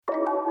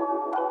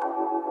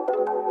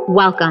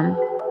Welcome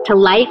to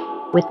Life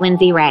with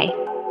Lindsay Ray,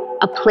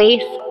 a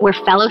place where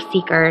fellow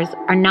seekers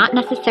are not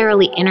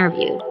necessarily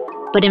interviewed,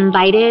 but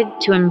invited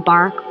to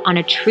embark on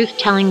a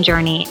truth-telling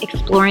journey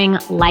exploring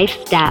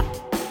life's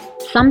depth,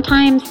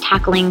 sometimes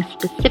tackling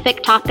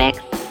specific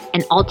topics,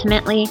 and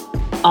ultimately,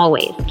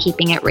 always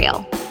keeping it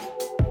real.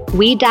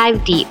 We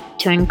dive deep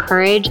to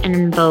encourage and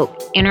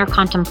invoke inner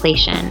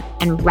contemplation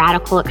and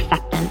radical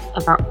acceptance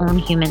of our own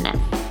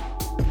humanness.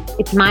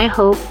 It's my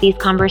hope these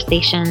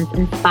conversations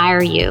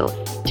inspire you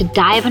to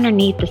dive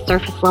underneath the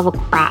surface level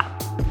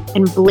crap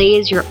and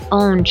blaze your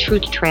own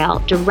truth trail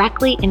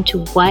directly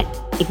into what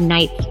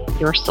ignites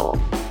your soul.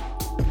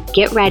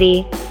 Get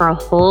ready for a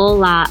whole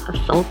lot of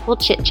soulful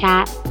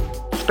chit-chat,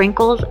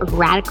 sprinkles of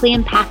radically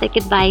empathic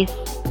advice,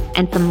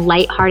 and some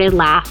lighthearted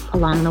laughs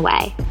along the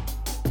way.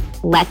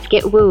 Let's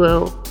get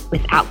woo-woo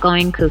without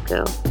going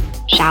cuckoo.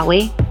 Shall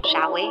we?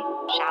 Shall we?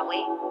 Shall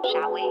we?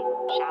 Shall we?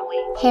 Shall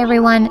we? Hey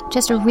everyone,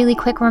 just a really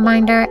quick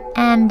reminder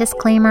and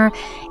disclaimer.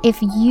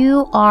 If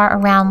you are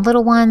around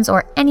little ones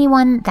or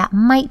anyone that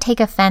might take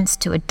offense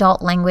to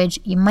adult language,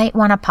 you might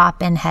want to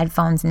pop in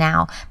headphones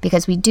now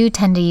because we do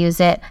tend to use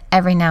it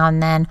every now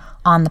and then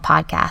on the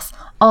podcast.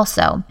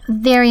 Also,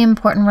 very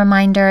important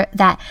reminder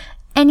that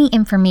any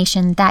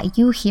information that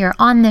you hear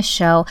on this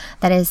show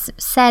that is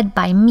said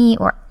by me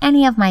or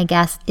any of my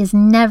guests is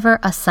never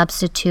a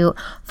substitute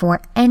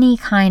for any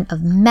kind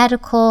of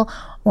medical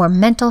or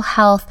mental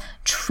health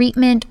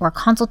treatment or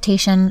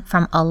consultation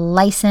from a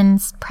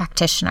licensed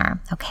practitioner.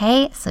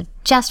 Okay? So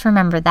just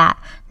remember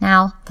that.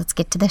 Now, let's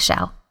get to the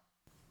show.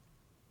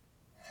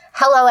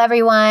 Hello,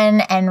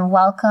 everyone, and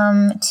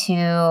welcome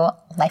to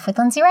Life with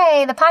Lindsay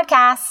Ray, the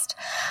podcast.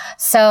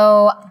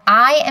 So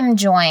I am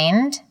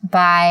joined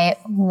by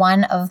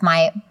one of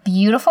my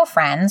beautiful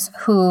friends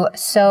who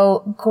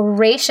so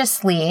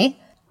graciously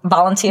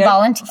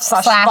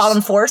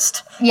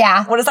Volunforced.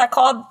 Yeah. What is that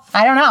called?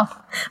 I don't know.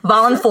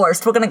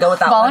 Volunforced. We're going to go with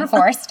that one.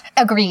 Volunforced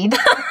agreed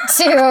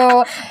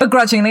to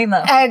begrudgingly,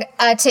 no.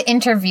 To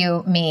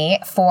interview me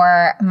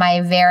for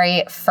my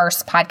very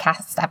first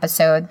podcast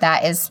episode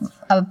that is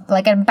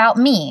about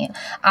me.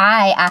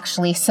 I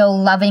actually so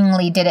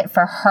lovingly did it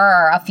for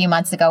her a few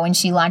months ago when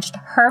she launched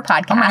her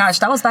podcast. Oh my gosh,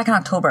 that was back in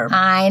October.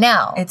 I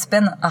know. It's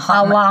been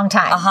a long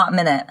time. A hot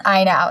minute.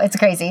 I know. It's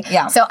crazy.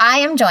 Yeah. So I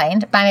am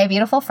joined by my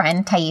beautiful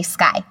friend, Thais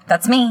Sky.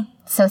 That's me.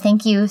 So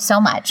thank you so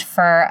much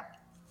for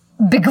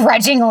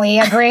begrudgingly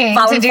agreeing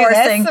to do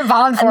this.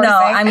 Volunforcing. No,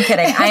 I'm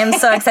kidding. I am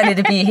so excited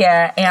to be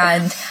here,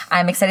 and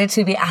I'm excited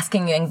to be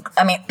asking you,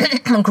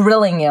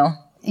 grilling you.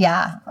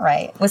 Yeah,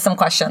 right. With some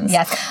questions.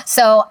 Yes.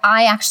 So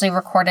I actually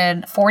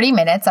recorded 40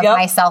 minutes of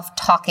myself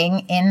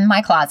talking in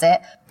my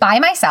closet by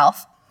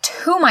myself,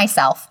 to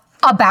myself,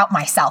 about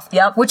myself.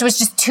 Yep. Which was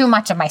just too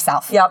much of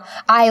myself. Yep.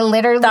 I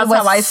literally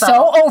was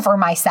so over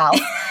myself.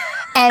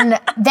 And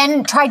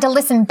then tried to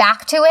listen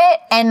back to it,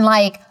 and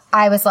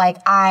I was like,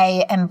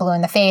 I am blue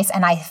in the face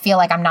and I feel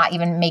like I'm not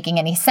even making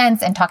any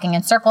sense and talking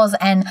in circles.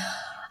 And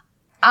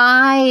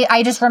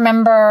I just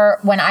remember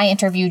when I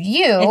interviewed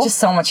you. It's just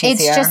so much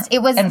easier.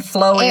 It was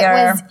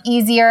flowier. It was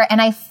easier.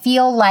 And I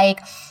feel like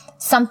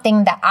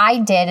something that I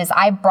did is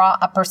I brought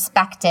a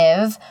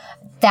perspective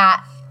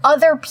that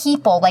other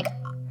people,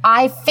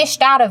 I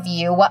fished out of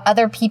you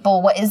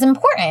what is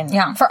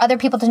important for other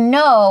people to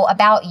know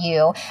about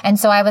you. And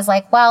so I was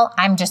like, well,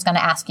 I'm just going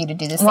to ask you to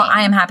do the same. Well,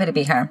 I am happy to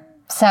be here.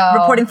 So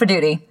reporting for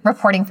duty.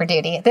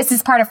 This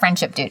is part of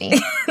friendship duty.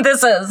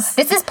 This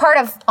is part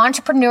of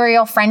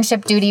entrepreneurial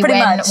friendship duty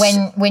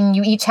when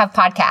you each have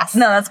podcasts.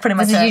 No, that's pretty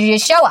much it. You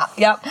just show up.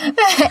 Yep.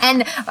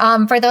 And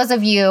for those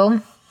of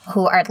you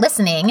who are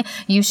listening,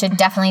 you should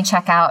definitely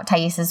check out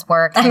Thais's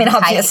work.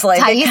 Obviously.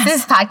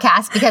 Thais's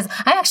podcast, because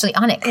I'm actually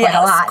on it quite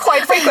a lot.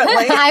 Quite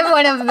frequently. I'm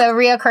one of the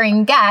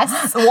reoccurring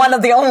guests. One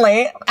of the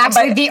only.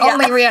 Actually, the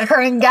only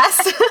reoccurring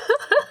guest.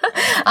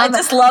 I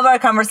just love our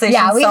conversations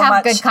so much. Yeah, we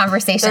have good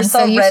conversations.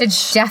 So you should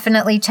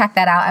definitely check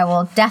that out. I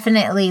will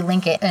definitely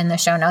link it in the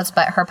show notes.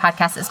 But her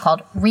podcast is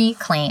called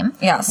Reclaim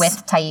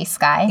with Thais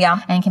Sky.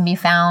 Yeah. And can be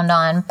found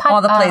on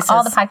all the places.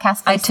 All the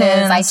podcast places.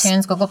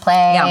 iTunes, Google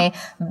Play. Yeah.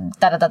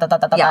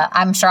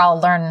 I'm sure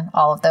I'll learn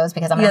all of those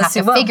because I'm going to have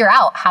to figure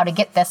out how to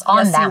get this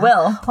on them. Yes, you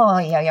will. Oh,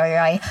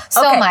 yeah.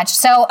 So much.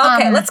 So,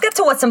 let's get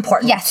to what's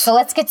important. Yes, so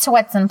let's get to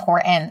what's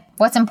important.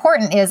 What's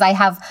important is I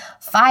have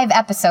 5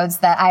 episodes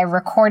that I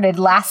recorded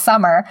last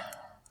summer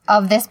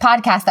of this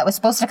podcast that was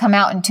supposed to come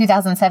out in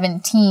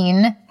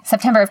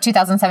September of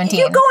 2017.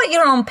 You go at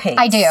your own pace.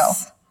 I do.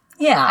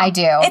 Yeah. I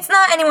do. It's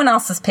not anyone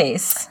else's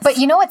pace. But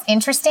you know what's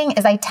interesting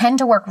is I tend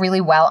to work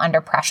really well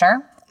under pressure.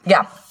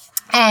 Yeah.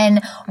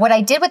 And what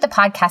I did with the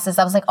podcast is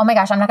I was like, oh my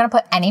gosh, I'm not going to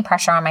put any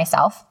pressure on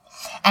myself.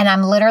 And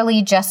I'm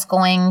literally just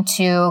going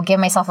to give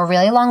myself a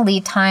really long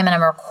lead time, and I'm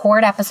going to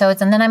record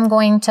episodes, and then I'm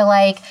going to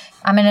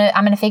I'm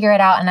going to figure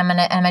it out, and I'm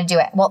going to do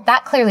it. Well,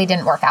 that clearly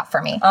didn't work out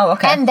for me. Oh,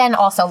 okay. And then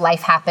also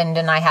life happened,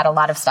 and I had a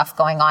lot of stuff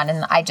going on,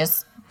 and I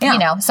just,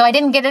 so I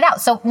didn't get it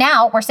out. So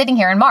now we're sitting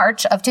here in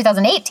March of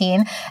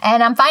 2018,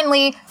 and I'm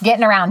finally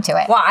getting around to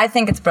it. Well, I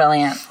think it's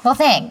brilliant. Well,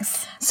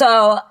 thanks.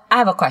 So I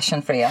have a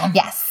question for you.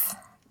 Yes.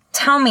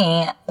 Tell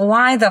me,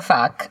 why the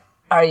fuck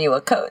are you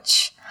a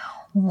coach?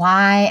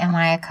 Why am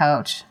I a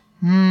coach?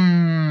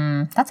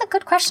 That's a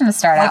good question to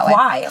start out with.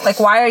 Why? Like,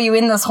 why are you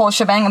in this whole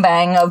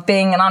shebang of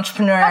being an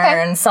entrepreneur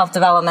and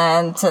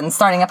self-development and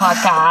starting a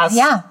podcast?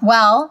 Yeah.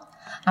 Well,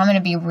 I'm going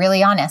to be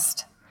really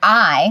honest.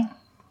 I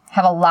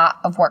have a lot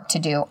of work to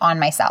do on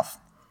myself.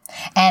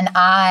 And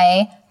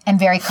I am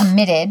very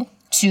committed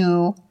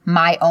to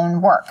my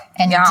own work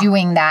and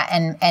doing that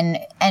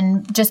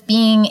and just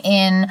being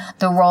in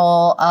the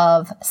role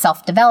of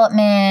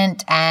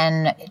self-development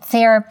and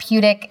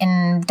therapeutic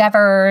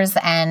endeavors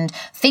and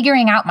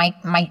figuring out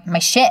my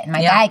shit and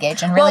my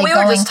baggage and really going through it.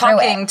 Well, we were just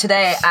talking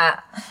today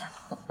at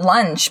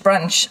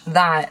brunch,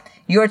 that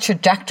your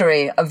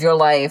trajectory of your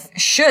life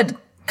should,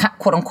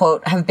 quote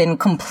unquote, have been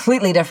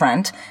completely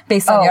different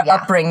based on your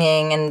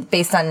upbringing and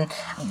based on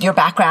your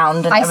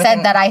background and everything. I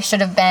said that I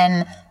should have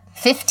been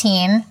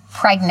 15,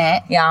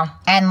 pregnant,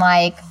 and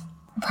like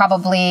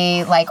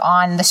probably like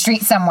on the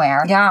street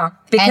somewhere. Yeah,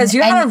 because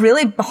you had a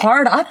really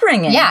hard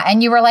upbringing. Yeah,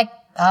 and you were like,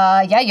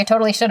 you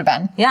totally should have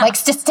been. Yeah. Like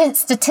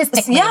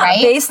statistically,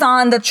 right? Based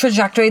on the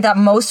trajectory that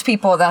most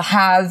people that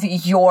have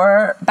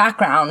your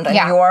background and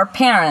your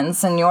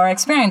parents and your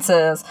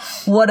experiences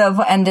would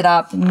have ended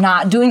up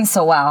not doing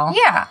so well.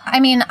 Yeah. I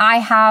mean, I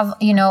have,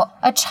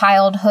 a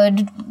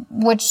childhood,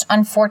 which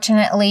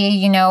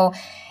unfortunately,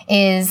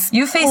 is...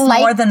 You face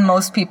more than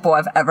most people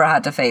I've ever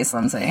had to face,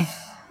 Lindsay.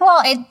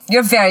 Well,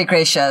 You're very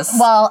gracious.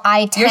 Well,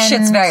 Your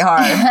shit's very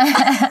hard.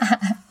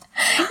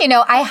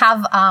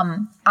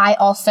 I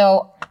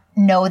also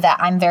know that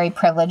I'm very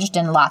privileged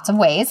in lots of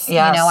ways.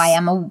 Yes. I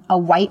am a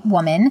white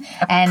woman.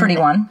 A pretty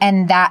one.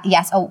 And that,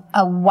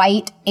 a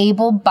white,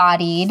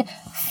 able-bodied,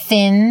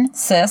 thin...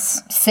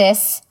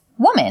 cis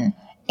woman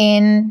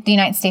in the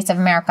United States of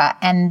America.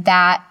 And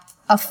that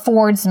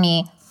affords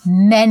me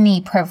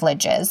many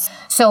privileges.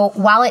 So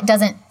while it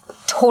doesn't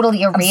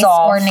totally erase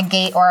or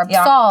negate or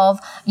absolve,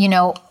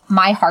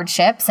 my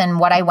hardships and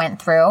what I went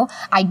through,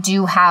 I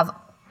do have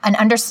an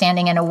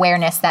understanding and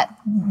awareness that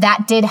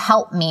did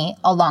help me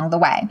along the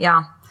way.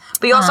 Yeah.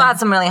 But you also had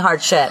some really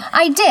hard shit.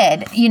 I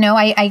did.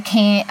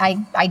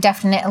 I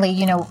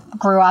definitely,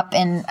 grew up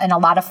in a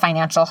lot of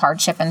financial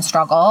hardship and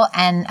struggle,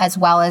 and as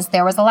well as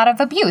there was a lot of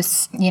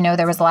abuse.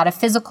 There was a lot of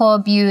physical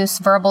abuse,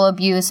 verbal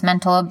abuse,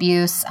 mental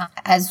abuse,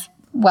 as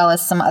well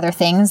as some other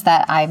things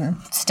that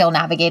I'm still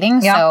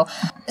navigating. Yeah.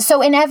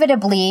 So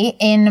inevitably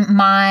in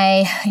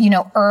my,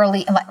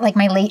 early, like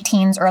my late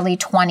teens, early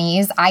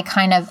 20s,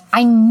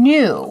 I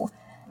knew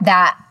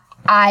that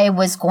I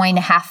was going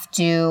to have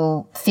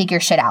to figure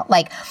shit out.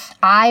 Like,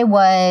 I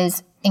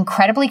was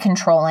incredibly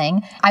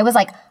controlling. I was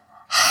like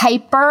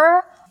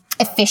hyper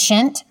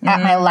efficient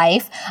at my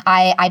life.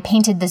 I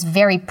painted this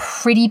very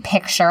pretty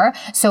picture.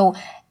 So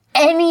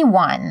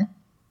anyone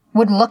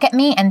would look at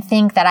me and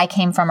think that I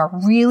came from a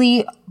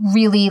really,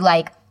 really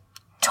like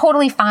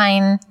totally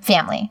fine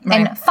family.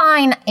 Right. And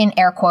fine in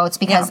air quotes,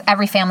 because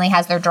every family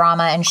has their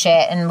drama and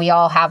shit, and we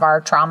all have our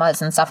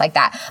traumas and stuff like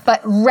that. But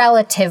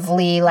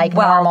relatively like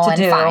normal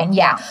and fine.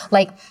 Yeah.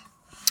 Like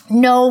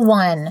no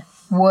one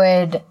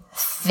would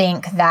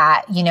think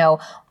that,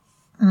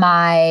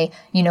 my,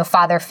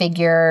 father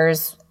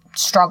figures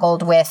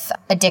struggled with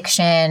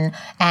addiction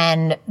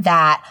and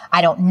that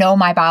I don't know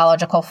my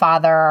biological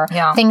father,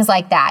 things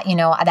like that,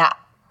 that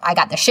I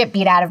got the shit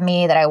beat out of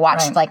me, that I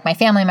watched like my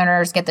family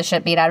members get the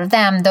shit beat out of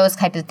them, those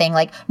types of things.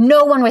 Like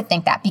no one would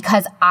think that,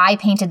 because I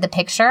painted the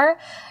picture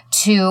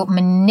to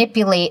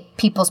manipulate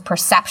people's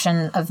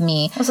perception of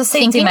me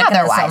thinking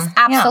otherwise.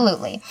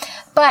 Absolutely. Yeah.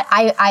 But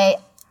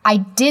I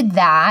did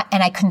that,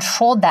 and I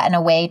controlled that in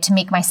a way to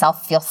make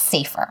myself feel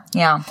safer.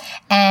 Yeah.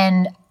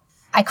 And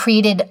I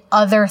created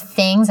other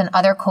things and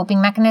other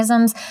coping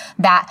mechanisms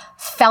that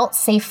felt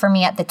safe for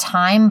me at the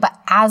time. But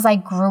as I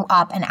grew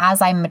up and as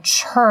I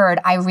matured,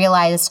 I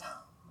realized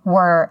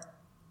were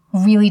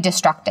really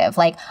destructive.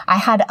 Like I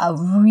had a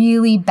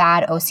really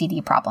bad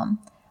OCD problem.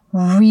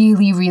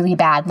 Really, really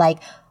bad. Like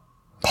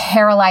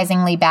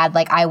paralyzingly bad.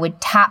 Like I would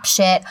tap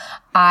shit.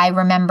 I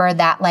remember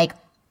that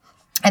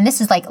and this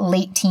is like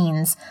late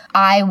teens,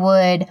 I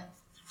would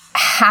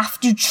have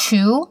to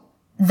chew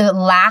the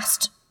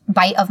last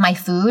bite of my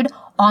food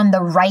on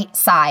the right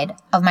side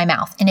of my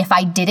mouth. And if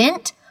I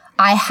didn't,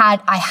 I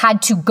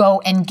had to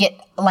go and get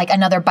like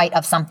another bite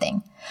of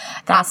something.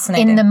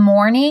 Fascinating. In the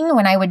morning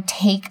when I would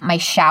take my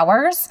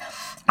showers,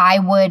 I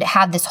would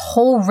have this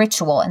whole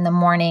ritual in the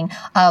morning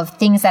of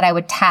things that I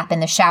would tap in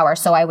the shower.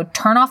 So I would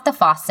turn off the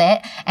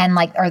faucet and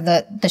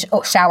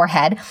the shower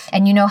head.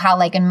 And you know how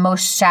like in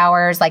most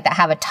showers like that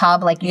have a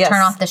tub, like you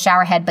turn off the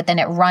shower head, but then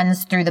it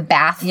runs through the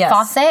bath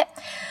faucet.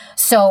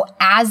 So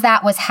as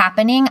that was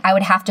happening, I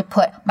would have to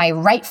put my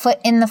right foot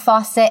in the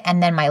faucet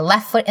and then my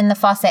left foot in the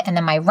faucet and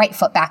then my right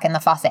foot back in the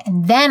faucet.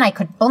 And then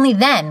only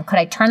then could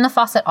I turn the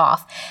faucet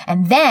off.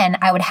 And then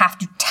I would have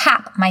to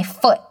tap my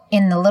foot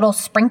in the little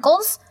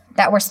sprinkles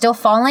that were still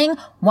falling.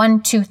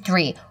 1, 2,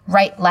 3,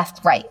 right,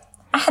 left, right.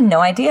 I had no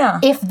idea.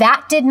 If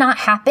that did not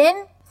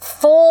happen,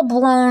 full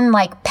blown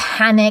like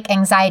panic,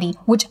 anxiety,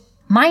 which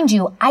mind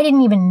you, I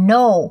didn't even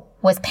know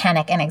was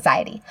panic and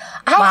anxiety.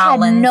 I had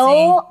Lindsay.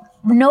 no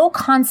no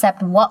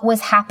concept what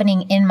was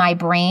happening in my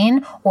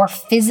brain or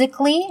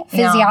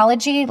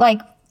physiology,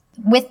 like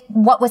with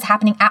what was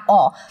happening at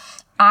all.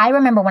 I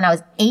remember when I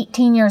was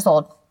 18 years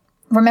old,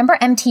 remember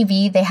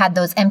MTV? They had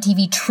those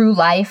MTV True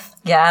Life.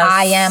 Yes.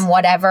 I am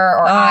whatever,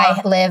 or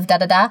I live,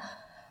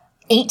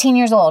 18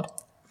 years old.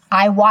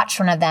 I watched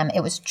one of them.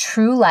 It was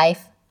True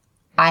Life.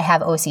 I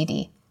have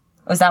OCD.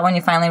 Was that when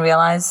you finally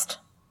realized?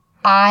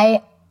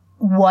 I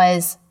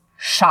was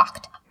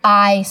shocked.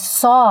 I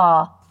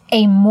saw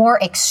a more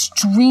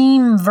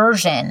extreme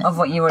version of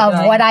what you were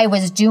doing. What I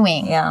was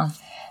doing. Yeah.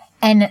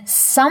 And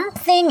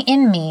something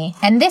in me,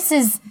 and this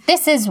is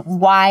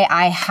why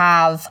I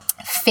have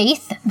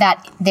faith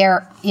that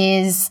there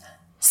is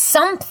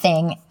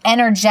something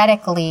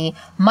energetically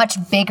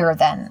much bigger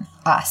than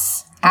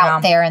us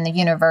out there in the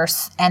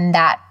universe, and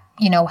that,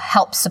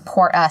 helps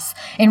support us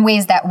in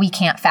ways that we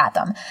can't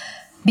fathom.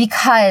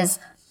 Because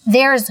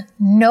there's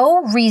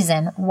no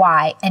reason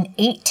why an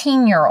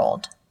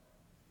 18-year-old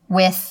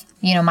with,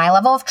 my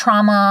level of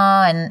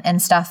trauma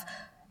and stuff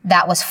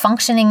that was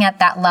functioning at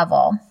that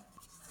level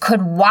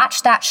could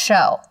watch that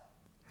show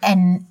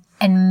and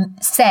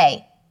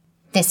say,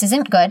 this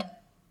isn't good.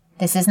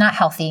 This is not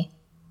healthy.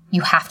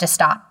 You have to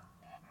stop.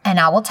 And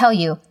I will tell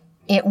you,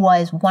 it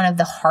was one of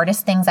the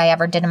hardest things I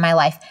ever did in my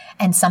life.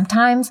 And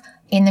sometimes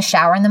in the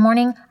shower in the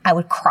morning, I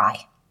would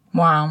cry.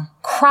 Wow.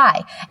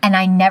 Cry. And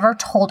I never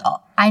told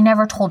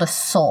a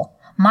soul.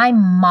 My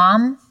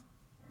mom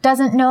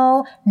doesn't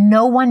know.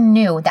 No one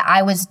knew that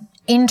I was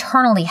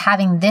internally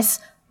having this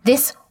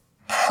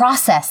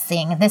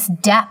processing, this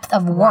depth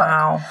of work.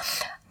 Wow.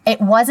 It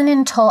wasn't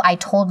until I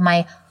told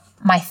my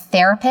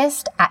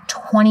therapist at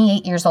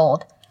 28 years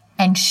old,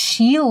 and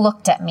she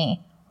looked at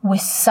me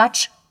with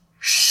such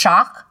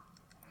shock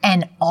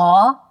and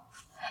awe.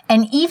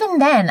 And even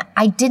then,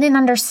 I didn't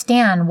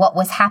understand what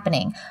was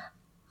happening.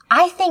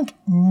 I think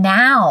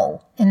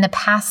now, in the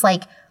past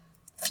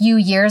few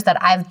years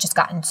that I've just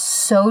gotten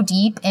so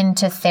deep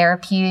into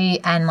therapy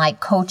and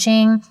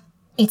coaching,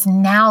 it's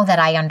now that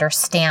I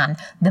understand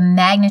the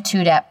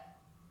magnitude at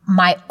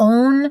my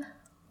own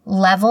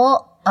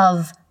level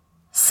of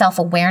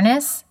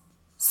self-awareness,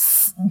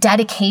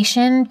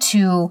 dedication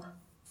to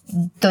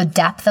the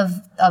depth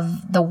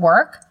of the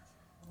work,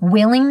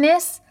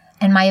 willingness,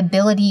 and my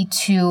ability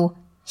to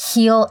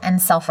heal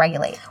and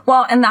self-regulate.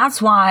 Well, and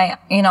that's why,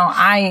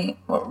 I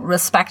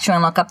respect you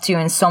and look up to you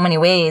in so many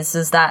ways,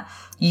 is that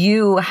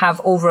you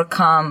have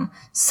overcome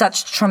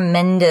such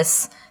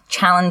tremendous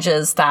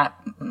challenges that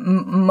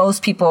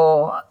most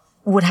people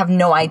would have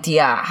no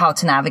idea how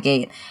to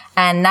navigate.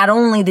 And not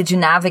only did you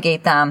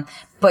navigate them,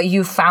 but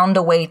you found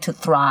a way to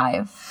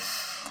thrive.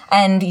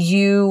 And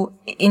you,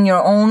 in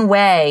your own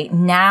way,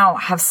 now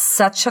have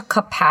such a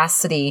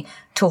capacity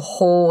to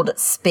hold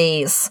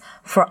space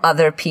for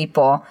other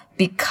people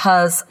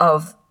because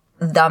of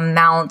the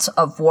amount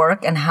of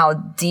work and how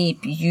deep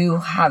you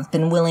have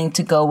been willing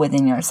to go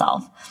within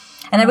yourself.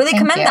 And I really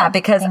commend that,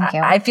 because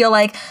I feel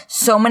like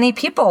so many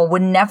people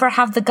would never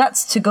have the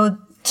guts to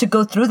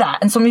go through that.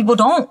 And some people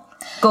don't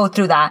go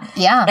through that.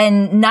 Yeah.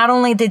 And not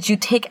only did you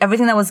take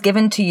everything that was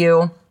given to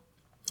you,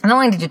 not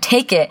only did you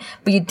take it,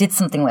 but you did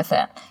something with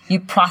it. You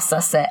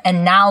process it.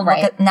 And now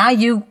now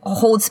you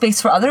hold space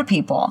for other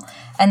people.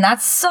 And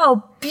that's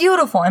so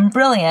beautiful and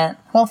brilliant.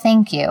 Well,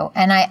 thank you.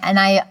 And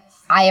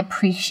I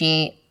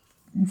appreciate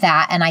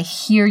that, and I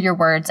hear your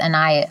words, and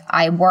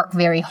I work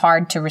very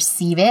hard to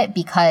receive it,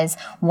 because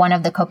one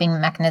of the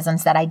coping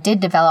mechanisms that I did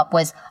develop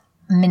was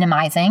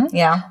minimizing.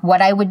 Yeah.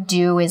 What I would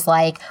do is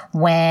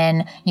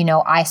when,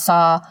 I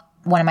saw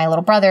one of my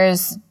little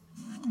brothers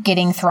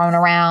getting thrown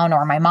around,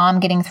 or my mom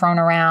getting thrown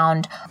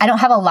around, I don't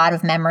have a lot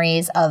of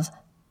memories of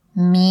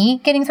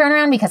me getting thrown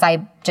around because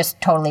I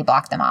just totally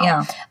blocked them out.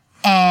 Yeah.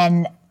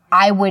 And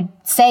I would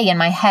say in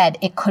my head,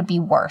 it could be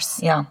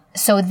worse. Yeah.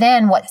 So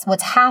then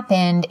what's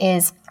happened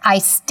is I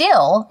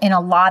still, in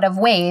a lot of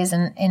ways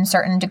and in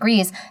certain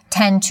degrees,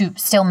 tend to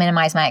still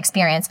minimize my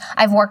experience.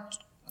 I've worked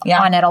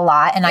on it a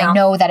lot, and I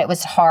know that it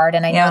was hard,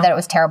 and I know that it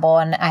was terrible,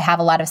 and I have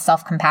a lot of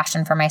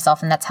self-compassion for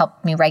myself, and that's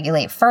helped me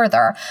regulate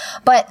further.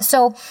 But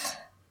so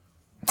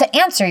to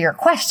answer your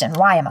question,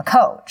 why I'm a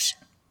coach,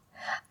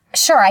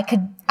 sure, I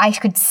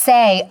could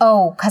say,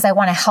 because I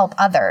want to help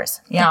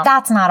others. Yeah. But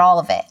that's not all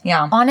of it.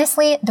 Yeah.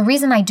 Honestly, the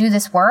reason I do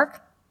this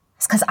work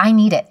is because I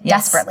need it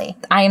desperately.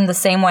 I am the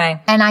same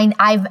way. And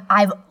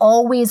I've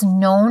always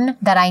known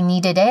that I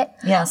needed it.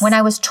 Yes. When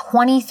I was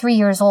 23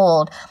 years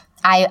old,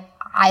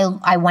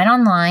 I went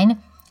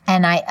online,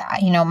 and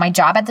my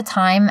job at the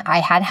time,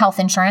 I had health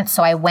insurance.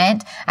 So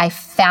I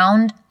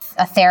found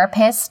a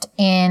therapist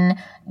in,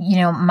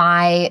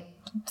 my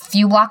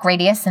few block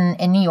radius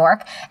in New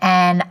York,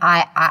 and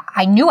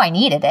I knew I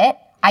needed it.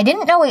 I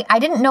didn't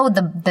know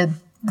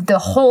the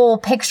whole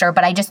picture,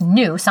 but I just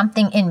knew,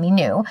 something in me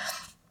knew.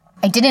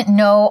 I didn't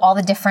know all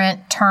the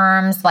different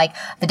terms, like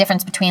the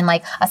difference between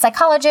a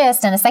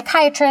psychologist and a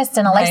psychiatrist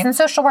and a licensed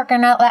social worker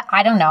and all that.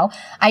 I don't know.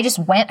 I just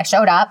went, I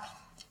showed up.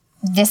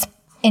 This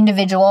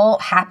individual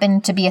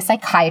happened to be a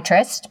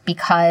psychiatrist,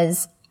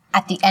 because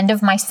at the end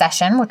of my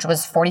session, which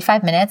was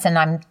 45 minutes, and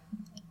I'm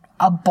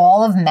a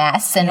ball of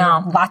mess and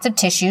lots of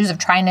tissues of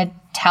trying to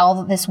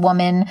tell this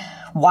woman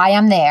why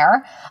I'm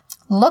there,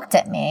 looked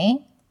at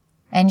me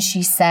and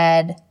she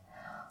said,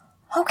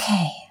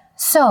 okay,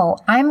 so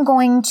I'm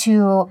going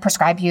to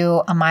prescribe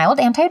you a mild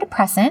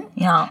antidepressant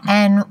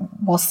and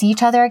we'll see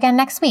each other again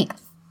next week.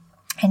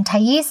 And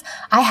Thais,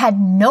 I had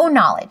no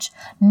knowledge.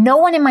 No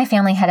one in my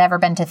family had ever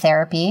been to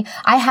therapy.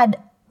 I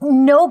had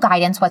no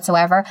guidance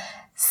whatsoever.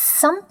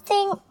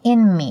 Something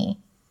in me,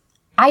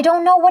 I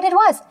don't know what it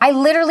was. I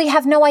literally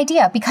have no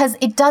idea because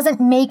it doesn't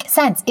make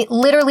sense. It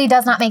literally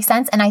does not make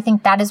sense. And I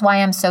think that is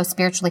why I'm so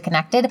spiritually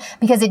connected,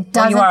 because it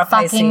doesn't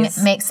fucking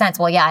make sense.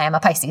 Well, yeah, I am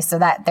a Pisces. So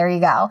there you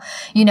go.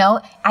 You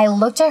know, I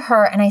looked at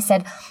her and I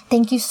said,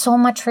 thank you so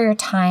much for your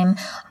time.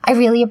 I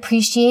really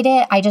appreciate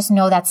it. I just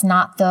know that's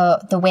not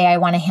the way I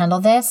want to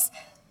handle this.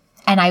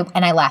 And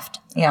I left.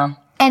 Yeah.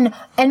 And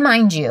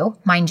mind you,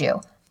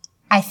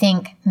 I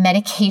think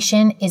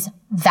medication is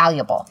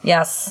valuable.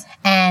 Yes.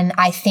 And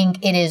I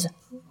think it is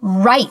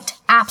right,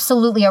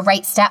 absolutely a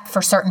right step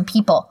for certain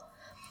people.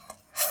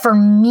 For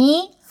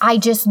me, I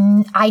just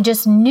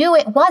knew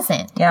it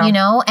wasn't, you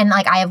know? And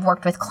like I have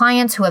worked with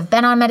clients who have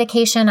been on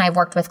medication. I've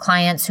worked with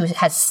clients who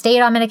has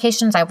stayed on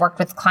medications. I've worked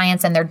with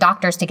clients and their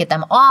doctors to get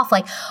them off.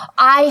 Like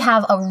I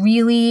have a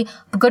really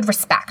good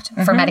respect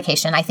for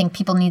medication. I think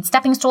people need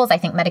stepping stools. I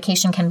think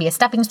medication can be a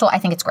stepping stool. I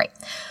think it's great.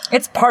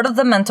 It's part of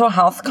the mental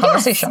health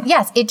conversation.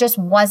 Yes, it just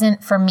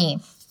wasn't for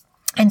me.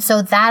 And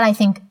so that I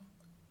think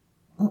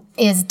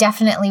is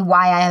definitely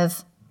why I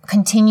have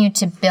continued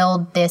to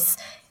build this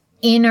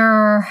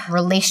inner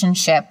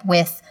relationship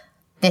with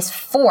this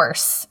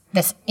force,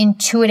 this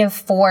intuitive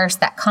force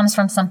that comes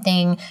from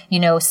something, you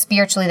know,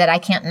 spiritually that I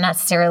can't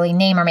necessarily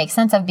name or make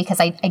sense of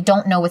because I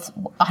don't know with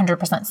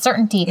 100%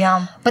 certainty.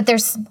 Yeah. But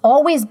there's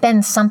always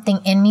been something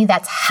in me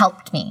that's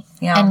helped me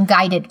and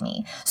guided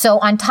me. So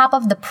on top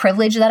of the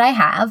privilege that I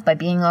have by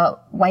being a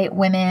white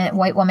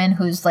woman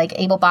who's like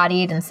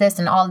able-bodied and cis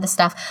and all of this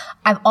stuff,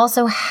 I've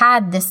also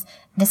had this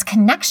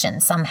connection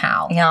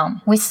somehow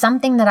with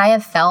something that I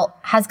have felt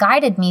has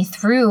guided me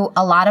through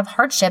a lot of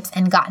hardships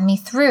and gotten me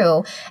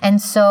through. And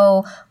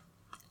so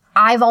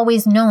I've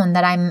always known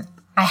that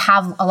I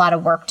have a lot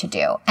of work to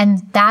do. And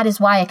that is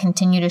why I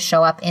continue to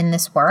show up in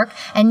this work.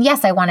 And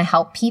yes, I want to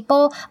help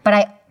people,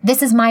 but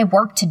this is my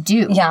work to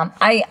do. Yeah,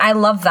 I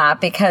love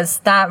that because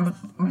that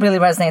really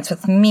resonates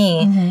with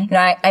me. Mm-hmm. You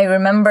know, I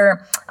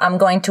remember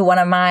going to one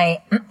of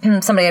my,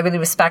 somebody I really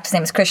respect, his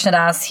name is Krishna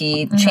Das.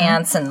 He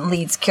chants and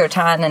leads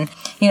kirtan. And,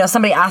 you know,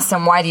 somebody asked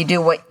him, why do you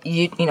do what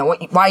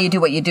why you do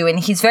what you do? And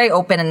he's very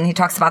open and he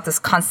talks about this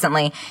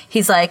constantly.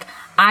 He's like,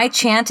 I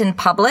chant in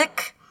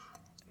public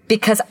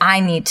because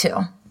I need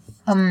to.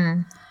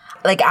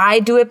 Like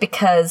I do it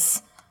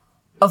because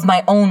of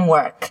my own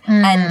work.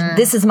 And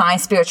this is my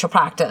spiritual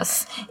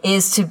practice,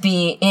 is to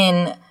be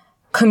in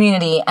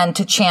community and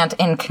to chant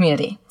in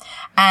community.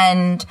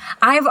 And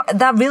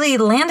that really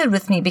landed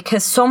with me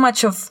because so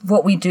much of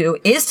what we do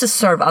is to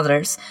serve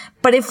others.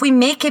 But if we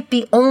make it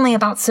be only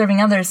about serving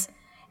others,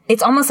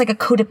 it's almost like a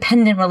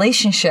codependent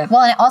relationship.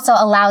 Well, and it also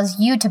allows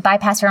you to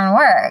bypass your own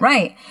work.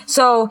 Right.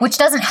 So, which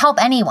doesn't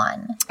help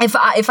anyone. If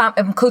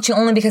I'm coaching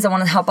only because I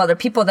want to help other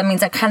people, that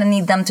means I kind of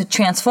need them to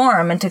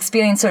transform and to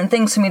experience certain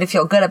things for me to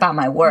feel good about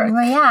my work.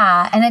 Well,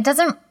 yeah. And it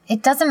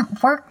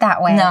doesn't work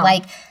that way. No.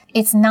 Like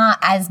it's not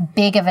as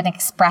big of an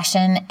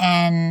expression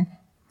and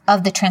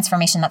of the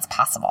transformation that's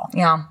possible.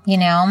 Yeah. You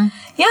know?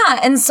 Yeah.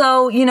 And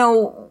so, you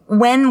know,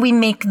 when we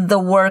make the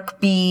work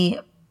be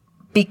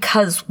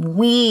because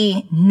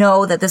we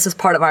know that this is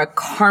part of our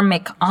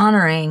karmic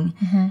honoring,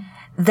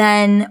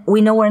 then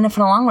we know we're in it for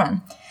the long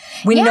run.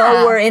 We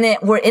know we're in it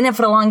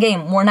for the long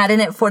game. We're not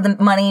in it for the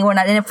money. We're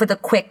not in it for the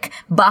quick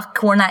buck.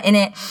 We're not in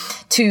it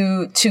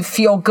to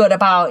feel good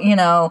about, you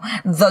know,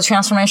 the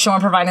transformation we're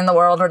providing in the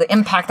world or the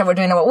impact that we're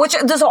doing in the world, which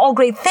those are all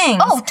great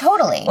things. Oh,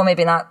 totally. Well,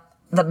 maybe not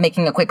the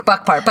making a quick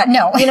buck part, but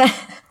no. You know,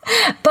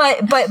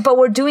 but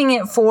we're doing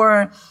it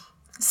for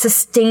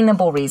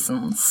sustainable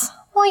reasons.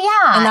 Well,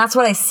 yeah. And that's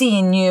what I see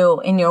in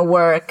you, in your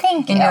work,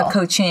 Thank you. in your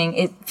coaching.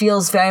 It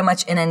feels very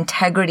much in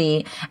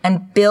integrity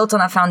and built on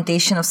a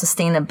foundation of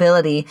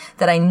sustainability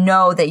that I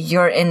know that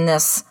you're in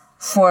this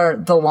for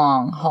the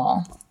long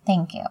haul.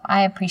 Thank you.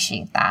 I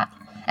appreciate that.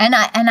 And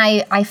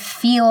I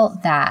feel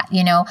that,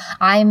 you know,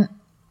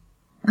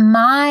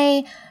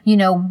 my, you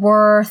know,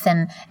 worth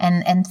and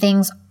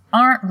things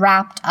aren't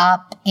wrapped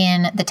up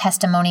in the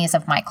testimonies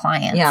of my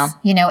clients. Yeah.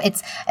 You know,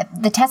 it's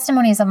the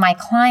testimonies of my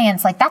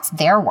clients, like that's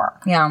their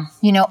work. Yeah.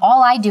 You know,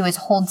 all I do is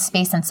hold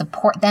space and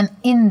support them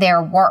in their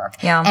work.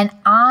 Yeah. And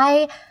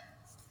I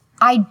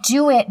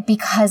do it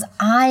because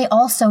I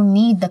also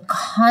need the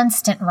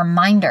constant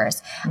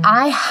reminders.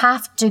 I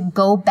have to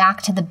go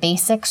back to the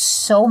basics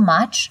so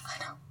much.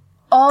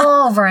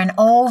 Over and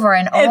over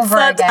and over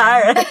again.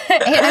 Tired. It is.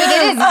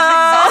 It's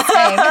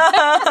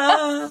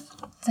exhausting.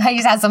 I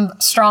just had some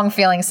strong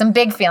feelings, some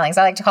big feelings.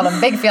 I like to call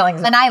them big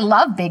feelings. And I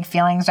love big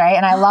feelings, right?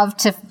 And I love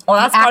to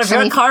that's part of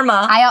your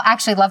karma. I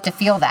actually love to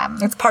feel them.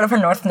 It's part of her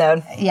North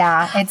Node.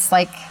 Yeah, it's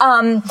like... Okay,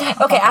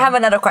 I have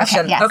another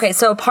question. Okay, yes. Okay,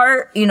 so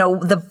part, you know,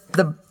 the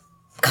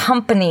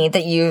company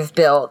that you've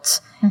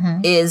built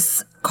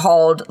is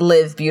called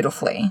Live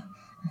Beautifully.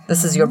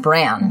 This is your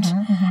brand.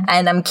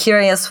 And I'm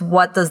curious,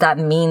 what does that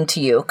mean to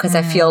you? Because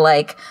I feel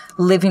like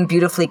living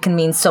beautifully can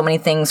mean so many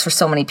things for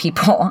so many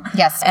people.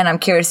 Yes. And I'm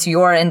curious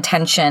your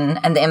intention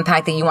and the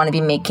impact that you want to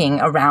be making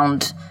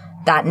around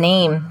that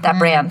name, that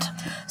brand.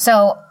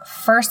 So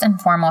first and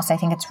foremost, I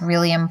think it's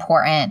really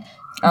important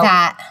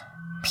that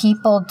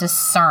people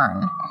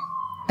discern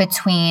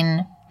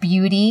between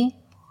beauty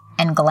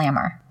and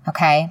glamour,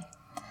 okay?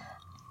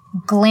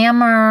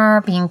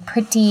 Glamour, being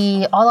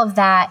pretty, all of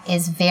that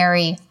is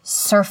very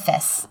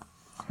surface,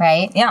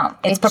 right? Yeah,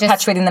 it's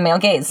perpetuating the male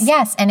gaze.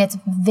 Yes, and it's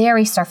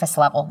very surface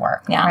level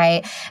work,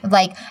 right?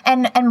 Like,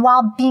 and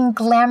while being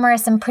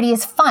glamorous and pretty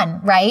is fun,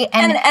 right?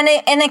 And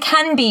it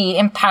can be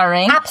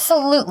empowering.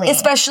 Absolutely.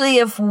 Especially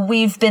if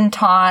we've been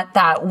taught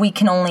that we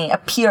can only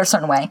appear a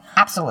certain way.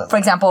 Absolutely. For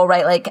example,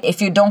 right, like if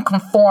you don't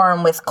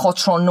conform with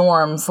cultural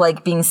norms,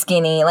 like being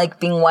skinny, like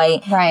being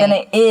white, then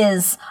it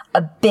is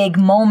a big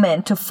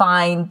moment to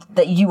find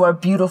that you are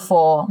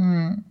beautiful,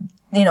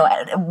 you know,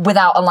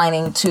 without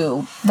aligning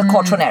to the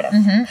cultural narrative.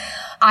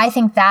 I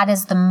think that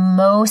is the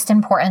most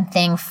important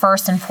thing,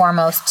 first and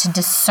foremost, to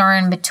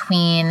discern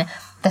between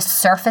the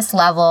surface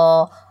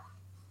level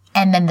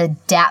and then the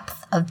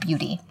depth of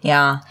beauty.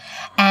 Yeah.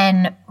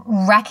 And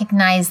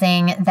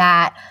recognizing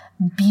that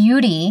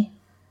beauty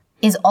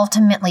is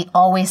ultimately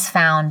always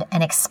found,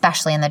 and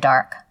especially in the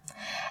dark.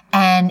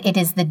 And it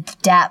is the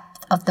depth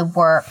of the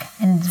work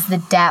and the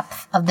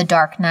depth of the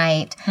dark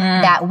night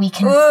that we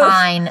can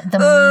find the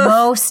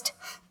most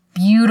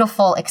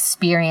beautiful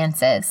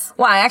experiences.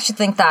 Well, I actually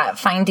think that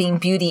finding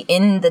beauty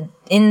in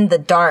the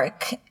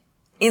dark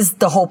is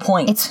the whole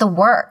point. It's the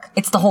work.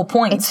 It's the whole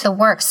point. It's the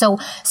work. So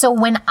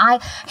when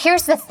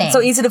here's the thing. It's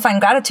so easy to find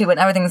gratitude when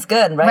everything's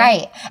good, right?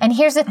 Right. And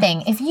here's the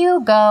thing. If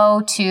you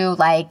go to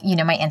like, you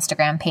know, my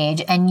Instagram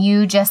page and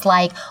you just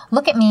like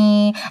look at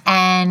me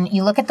and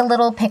you look at the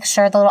little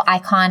picture, the little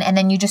icon, and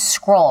then you just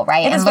scroll,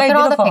 right? It is and look very at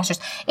all the beautiful. pictures.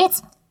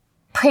 It's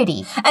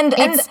pretty. And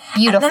it's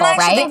beautiful, and I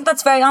actually right? think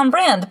that's very on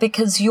brand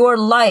because your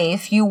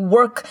life, you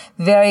work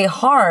very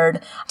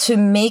hard to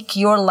make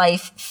your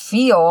life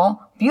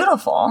feel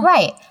beautiful.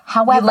 Right.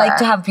 However, you like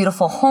to have a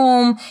beautiful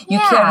home. You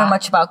care very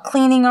much about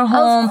cleaning your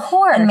home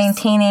and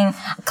maintaining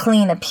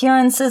clean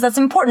appearances. That's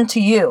important to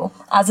you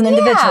as an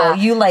individual.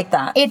 You like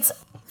that. It's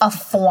a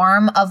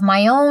form of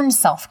my own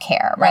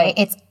self-care, right?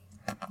 It's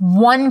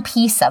one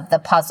piece of the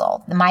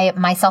puzzle.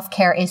 My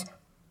self-care is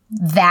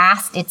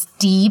vast, it's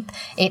deep,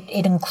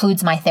 it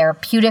includes my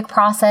therapeutic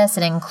process,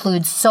 it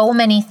includes so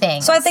many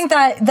things. So I think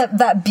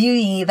that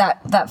beauty,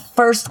 that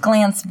first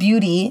glance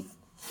beauty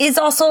is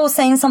also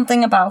saying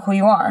something about who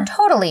you are.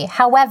 Totally.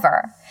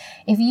 However,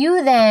 if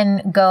you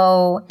then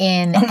go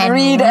in and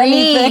read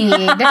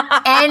anything,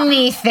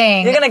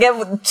 anything, you're going to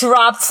get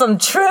dropped some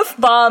truth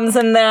bombs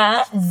in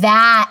there.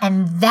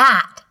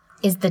 That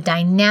is the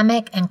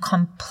dynamic and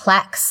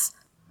complex,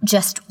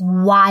 just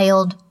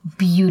wild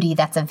beauty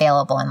that's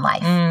available in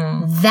life.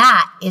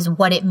 That is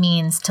what it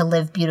means to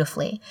live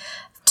beautifully.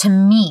 To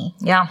me.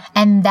 Yeah.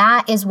 And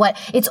that is what,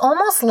 it's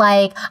almost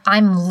like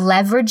I'm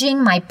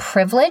leveraging my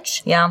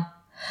privilege. Yeah.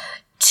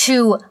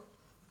 To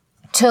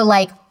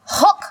like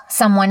hook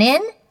someone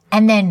in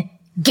and then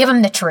give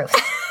them the truth.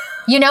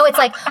 You know, it's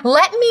like,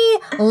 let me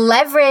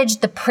leverage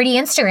the pretty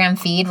Instagram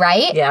feed,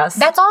 right? Yes.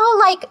 That's all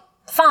like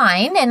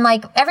fine. And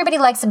like everybody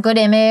likes a good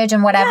image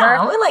and whatever.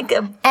 Yeah, we like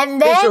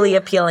visually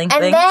appealing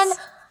things. And then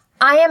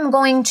I am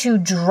going to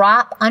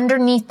drop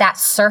underneath that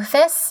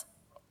surface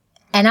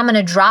and I'm going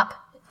to drop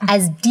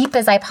as deep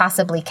as I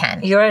possibly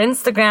can. Your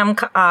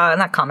Instagram,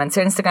 not comments,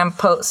 your Instagram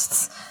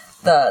posts,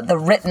 the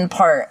written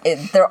part,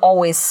 they're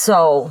always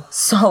so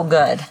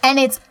good. And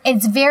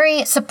it's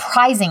very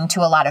surprising to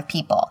a lot of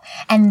people.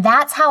 And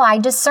that's how I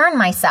discern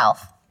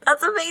myself.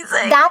 That's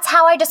amazing. That's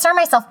how I discern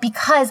myself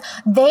because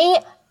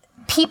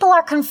people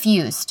are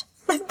confused.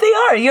 They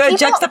are. You're a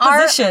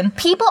juxtaposition.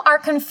 People are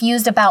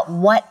confused about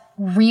what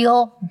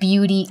real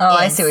beauty is. Oh,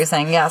 I see what you're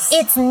saying. Yes.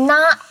 It's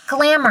not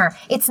glamour.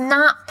 It's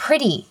not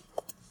pretty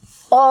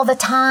all the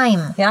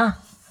time. Yeah.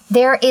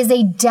 There is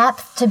a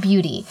depth to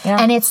beauty,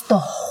 and it's the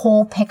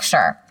whole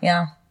picture.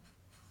 Yeah.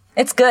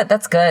 It's good.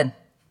 That's good.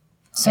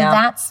 So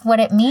that's what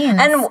it means.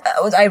 And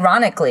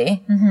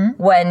ironically,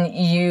 when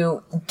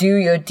you do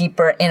your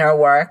inner inner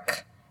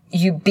work,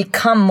 you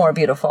become more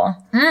beautiful.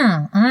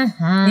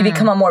 You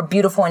become a more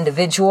beautiful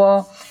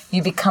individual.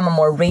 You become a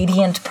more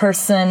radiant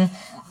person.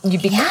 You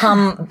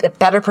become a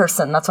better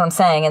person. That's what I'm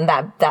saying. And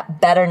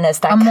that betterness,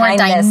 that kindness, more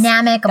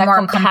dynamic, a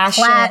more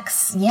compassion,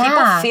 complex. Yeah.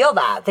 People feel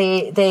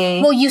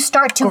that. Well, you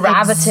start to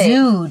gravitate.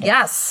 Exude.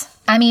 Yes.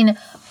 I mean,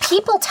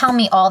 people tell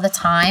me all the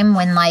time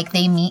when like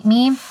they meet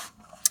me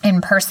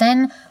in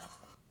person,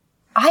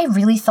 I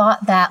really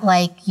thought that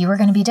like you were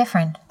going to be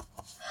different.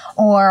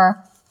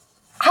 Or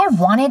I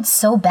wanted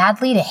so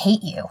badly to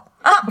hate you,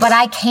 but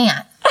I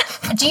can't.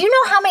 Do you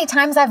know how many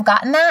times I've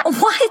gotten that?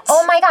 What?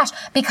 Oh my gosh.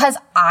 Because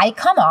I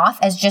come off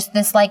as just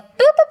this like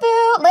boo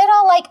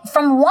little like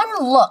from one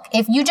look.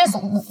 If you just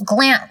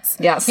glance,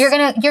 yes, you're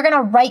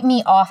gonna write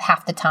me off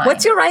half the time.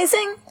 What's your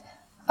rising?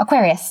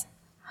 Aquarius.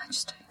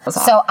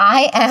 So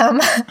I am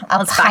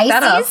a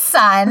Pisces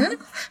sun.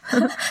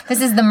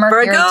 This is the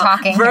Mercury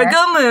talking here.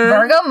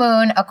 Virgo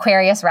moon,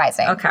 Aquarius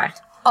rising. Okay.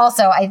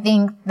 Also, I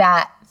think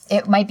that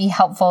it might be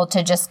helpful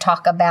to just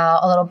talk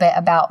about a little bit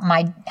about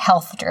my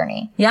health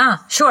journey. Yeah,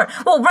 sure.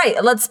 Well,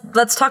 right.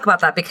 Let's talk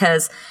about that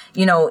because,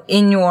 you know,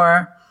 in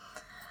your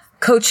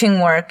coaching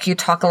work, you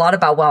talk a lot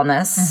about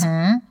wellness.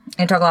 Mm-hmm.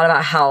 You talk a lot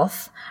about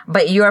health.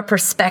 But your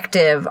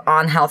perspective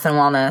on health and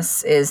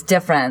wellness is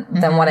different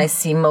than what I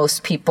see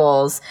most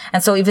people's.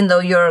 And so even though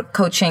your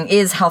coaching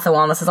is health and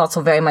wellness, it's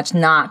also very much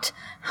not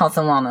health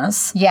and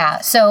wellness.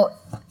 Yeah. So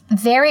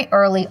very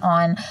early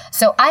on,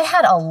 so I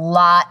had a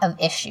lot of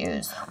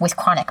issues with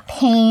chronic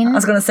pain. I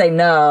was going to say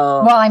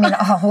no. Well, I mean,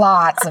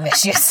 lots of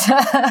issues.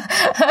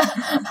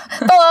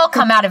 They'll all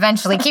come out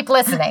eventually. Keep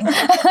listening.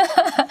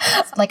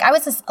 Like I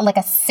was like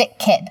a sick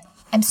kid.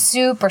 I'm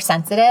super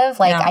sensitive.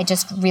 Like I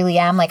just really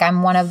am. Like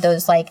I'm one of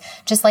those like,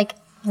 just like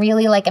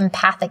really like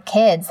empathic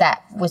kids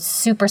that was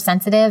super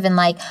sensitive. And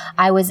like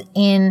I was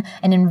in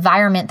an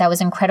environment that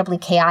was incredibly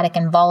chaotic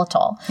and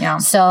volatile. Yeah.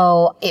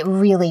 So it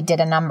really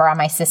did a number on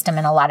my system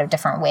in a lot of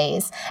different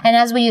ways. And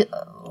as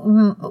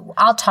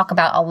I'll talk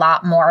about a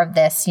lot more of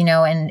this, you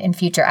know, in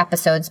future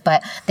episodes,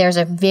 but there's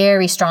a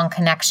very strong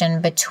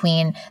connection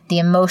between the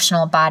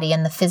emotional body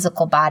and the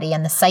physical body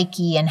and the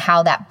psyche and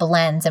how that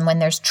blends. And when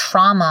there's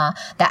trauma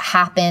that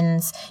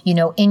happens, you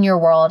know, in your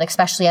world,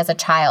 especially as a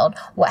child,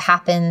 what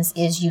happens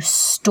is you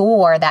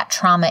store that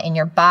trauma in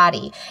your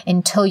body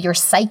until your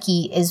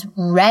psyche is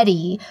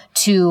ready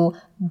to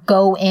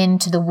go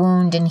into the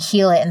wound and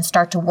heal it and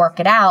start to work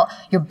it out.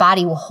 Your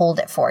body will hold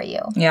it for you.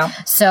 Yeah.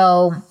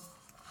 So,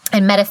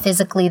 and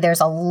metaphysically,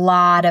 there's a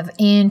lot of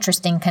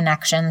interesting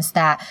connections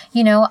that,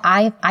 you know,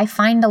 I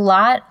find a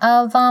lot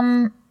of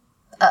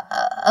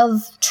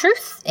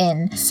truth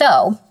in.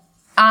 So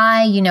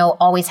I, you know,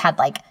 always had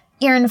like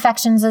ear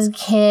infections as a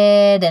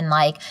kid and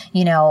like,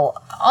 you know,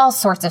 all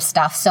sorts of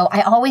stuff. So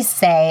I always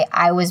say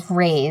I was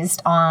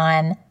raised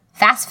on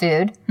fast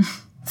food,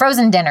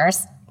 frozen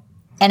dinners,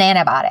 and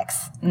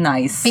antibiotics.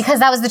 Nice. Because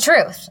that was the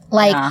truth.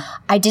 Like,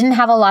 I didn't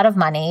have a lot of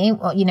money.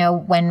 You know,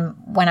 when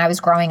I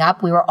was growing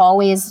up, we were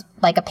always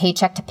like a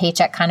paycheck to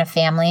paycheck kind of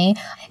family.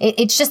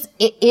 It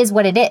is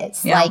what it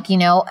is. Yeah. Like, you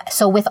know,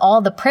 so with all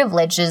the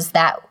privileges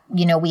that,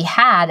 you know, we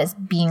had as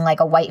being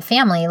like a white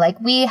family, like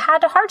we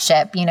had a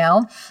hardship, you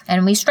know,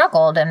 and we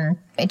struggled and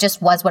it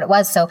just was what it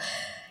was. So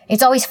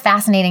it's always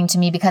fascinating to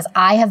me because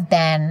I have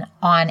been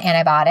on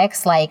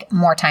antibiotics like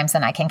more times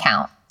than I can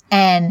count.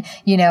 And,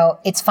 you know,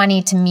 it's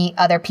funny to meet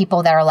other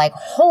people that are like,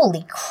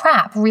 holy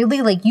crap,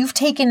 really? Like you've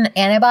taken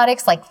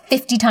antibiotics like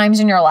 50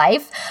 times in your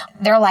life?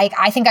 They're like,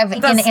 I think I've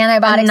taken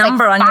antibiotics like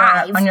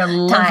 5 on your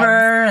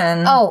liver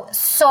and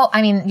so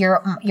I mean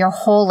your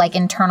whole like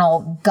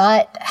internal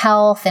gut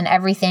health and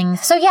everything.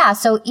 So yeah,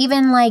 so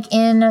even like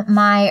in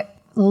my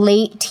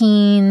late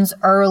teens,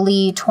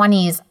 early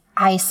 20s,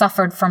 I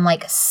suffered from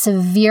like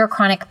severe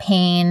chronic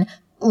pain,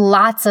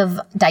 lots of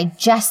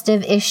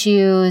digestive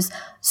issues,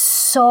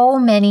 so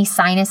many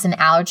sinus and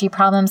allergy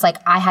problems. Like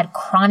I had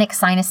chronic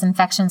sinus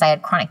infections. I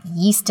had chronic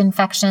yeast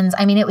infections.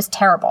 I mean, it was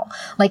terrible.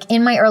 Like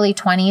in my early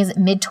 20s,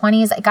 mid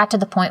 20s, it got to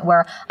the point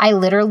where I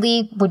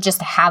literally would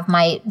just have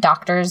my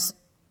doctors,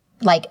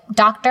 like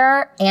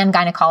doctor and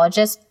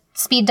gynecologist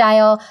speed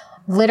dial,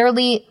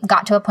 literally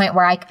got to a point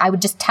where I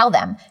would just tell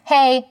them,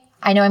 hey,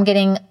 I know I'm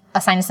getting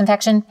a sinus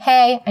infection.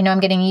 Hey, I know I'm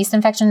getting a yeast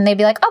infection. And they'd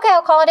be like, okay,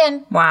 I'll call it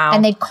in. Wow.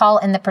 And they'd call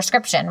in the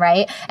prescription,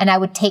 right? And I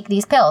would take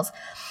these pills.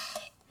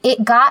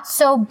 It got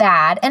so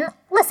bad. And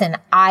listen,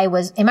 I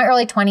was in my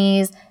early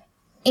 20s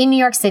in New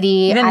York City.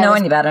 You didn't know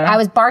any better. I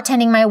was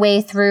bartending my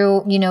way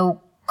through, you know,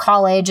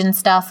 college and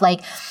stuff.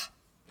 Like,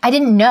 I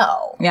didn't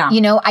know. Yeah.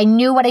 You know, I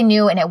knew what I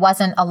knew, and it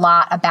wasn't a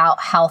lot about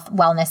health,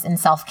 wellness, and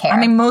self-care. I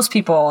mean, most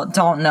people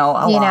don't know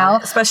a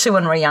lot, especially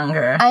when we're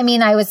younger. I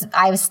mean, I was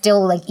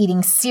still like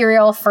eating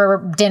cereal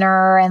for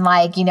dinner and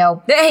like, you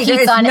know,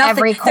 pizza on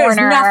every corner.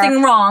 There's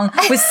nothing wrong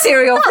with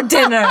cereal for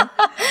dinner.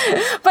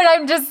 But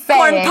I'm just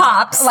saying. Corn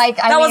Pops. Like,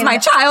 that was my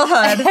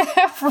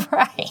childhood.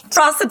 Right.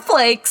 Frosted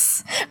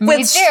Flakes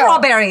with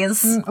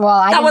strawberries.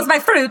 Well, that was my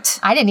fruit.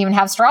 I didn't even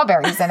have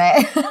strawberries in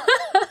it.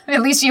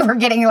 At least you were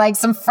getting like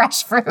some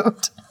fresh fruit.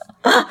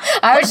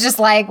 I was just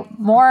like,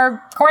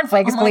 more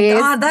cornflakes, please. Oh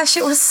my God, that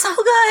shit was so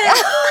good.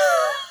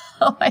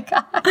 Oh my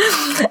God.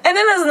 And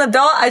then as an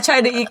adult, I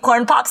tried to eat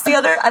Corn Pops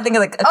I think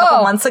like a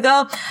couple months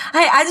ago.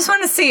 Hey, I just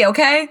wanted to see,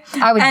 okay?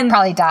 I would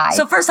probably die.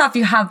 So first off,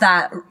 you have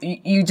that,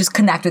 you just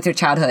connect with your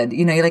childhood.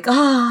 You know, you're like,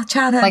 oh,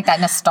 childhood. Like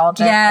that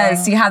nostalgic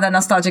thing. You have that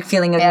nostalgic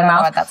feeling in your mouth. I don't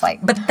know what that's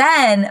like.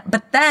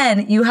 But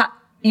then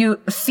you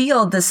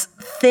feel this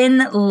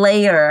thin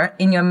layer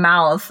in your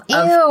mouth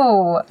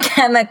of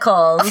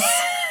chemicals.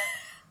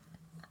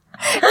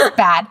 It's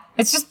bad.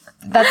 It's just,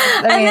 and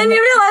then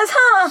you realize,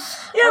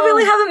 I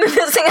really haven't been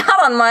missing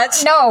out on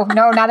much. No,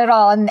 not at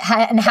all. And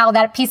how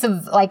that piece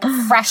of like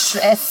fresh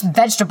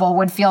vegetable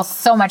would feel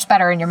so much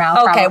better in your mouth.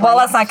 Okay, probably. Well,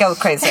 let's not go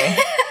crazy.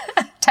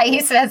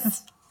 Thais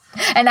says,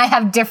 and I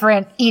have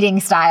different eating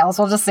styles.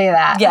 We'll just say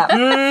that. Yeah.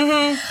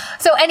 Mm-hmm.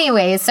 So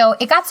anyways, so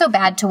it got so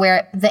bad to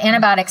where the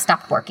antibiotics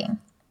stopped working.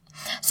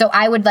 So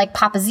I would like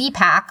pop a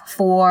Z-Pak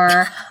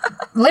for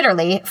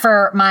literally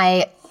for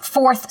my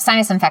 4th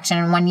sinus infection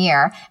in 1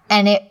 year,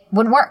 and it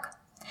wouldn't work.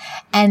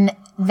 And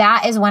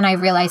that is when I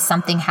realized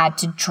something had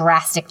to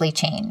drastically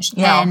change.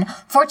 Yeah. And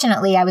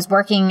fortunately, I was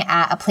working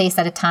at a place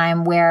at a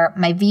time where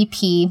my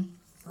VP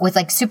was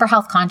like super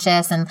health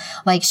conscious, and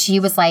like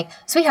she was like,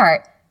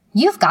 sweetheart,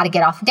 you've got to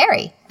get off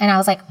dairy. And I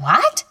was like,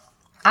 what?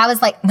 I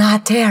was like,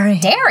 not dairy.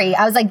 Dairy.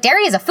 I was like,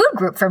 dairy is a food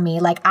group for me.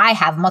 Like, I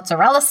have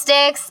mozzarella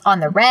sticks on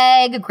the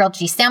reg. Grilled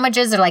cheese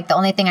sandwiches are like the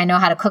only thing I know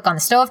how to cook on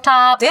the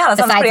stovetop. Yeah, that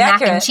sounds pretty mac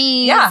accurate. And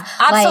cheese. Yeah,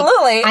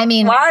 absolutely. Like, I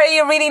mean, why are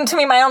you reading to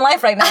me my own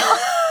life right now?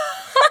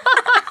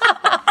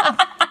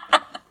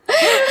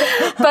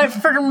 but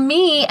for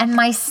me and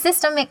my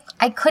system,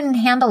 I couldn't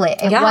handle it.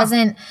 It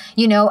wasn't,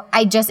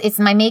 it's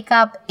my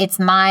makeup. It's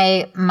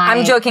my.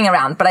 I'm joking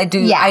around, but I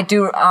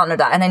do honor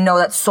that. And I know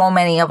that so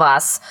many of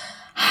us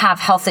have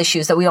health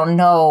issues that we don't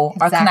know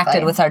are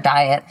connected with our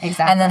diet.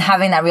 Exactly. And then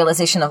having that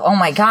realization of, oh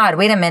my God,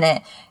 wait a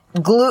minute.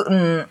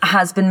 Gluten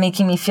has been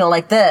making me feel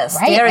like this.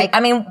 Right. Dairy.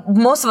 I mean,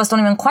 most of us don't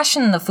even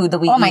question the food that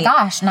we eat. Oh my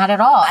gosh, not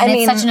at all. And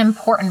it's such an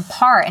important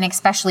part, and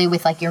especially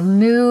with like your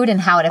mood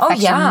and how it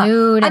affects your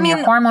mood and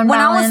your hormone balance. When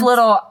I was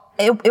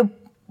little,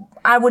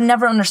 I would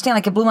never understand.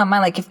 Like, it blew my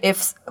mind. Like,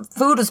 if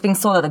food was being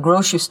sold at a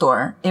grocery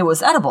store, it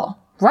was edible.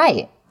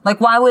 Right.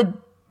 Like, why would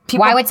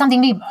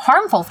something be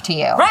harmful to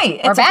you? Right.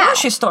 Or it's bad? A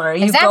grocery store.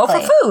 You go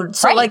for food.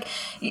 So like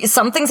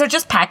some things are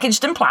just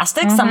packaged in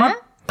plastic. Some are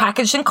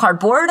packaged in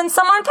cardboard and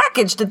some aren't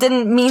packaged. It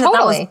didn't mean that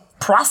was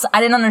processed. I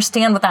didn't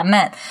understand what that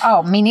meant.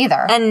 Oh, me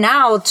neither. And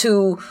now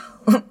to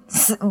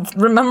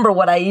remember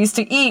what I used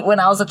to eat when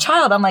I was a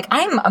child, I'm like,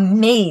 I'm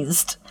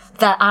amazed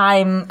that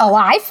I'm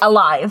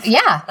alive.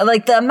 Yeah.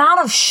 Like the amount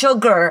of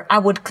sugar I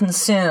would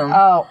consume.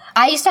 Oh,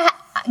 I used to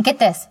get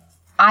this.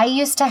 I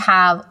used to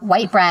have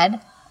white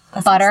bread,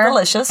 butter,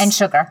 delicious. And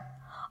sugar.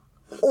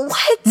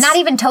 What? Not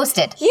even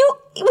toasted. You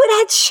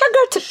would add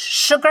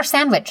sugar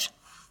sandwich.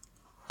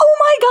 Oh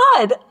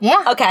my God.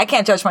 Yeah. Okay, I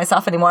can't judge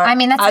myself anymore. I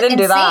mean, that's I didn't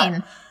insane. do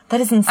that. That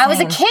is insane. I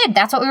was a kid.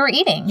 That's what we were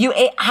eating. You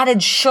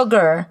added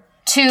sugar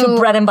to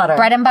bread and butter.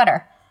 Bread and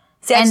butter.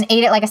 See, and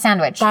ate it like a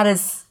sandwich. That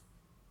is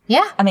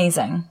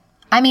amazing.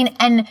 I mean,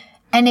 and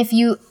if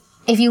you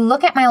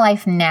look at my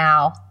life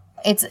now,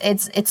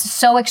 it's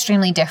so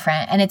extremely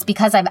different, and it's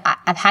because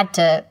I've had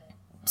to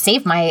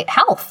save my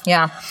health.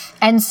 Yeah.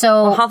 And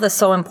so health is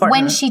so important.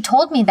 When she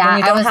told me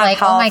that, I was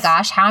like, oh my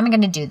gosh, how am I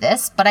going to do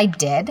this? But I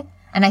did.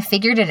 And I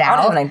figured it out.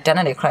 I have an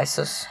identity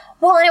crisis.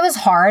 Well, and it was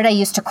hard. I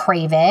used to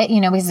crave it,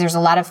 because there's a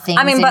lot of things.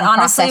 I mean, but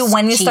honestly,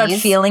 when you start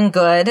feeling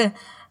good,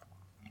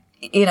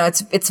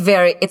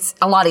 it's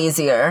a lot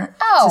easier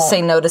to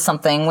say no to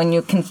something when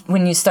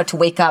you start to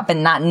wake up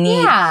and not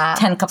need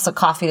 10 cups of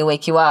coffee to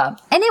wake you up.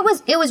 And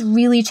it was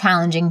really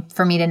challenging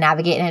for me to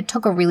navigate, and it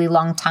took a really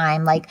long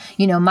time. Like,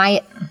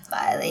 I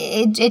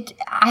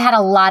had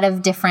a lot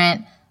of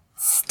different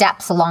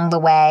steps along the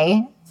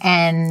way,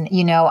 and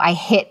I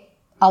hit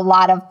a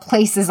lot of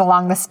places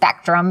along the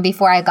spectrum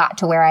before I got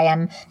to where I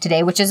am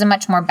today, which is a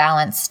much more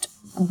balanced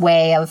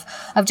way of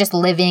just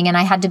living. And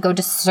I had to go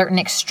to certain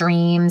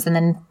extremes and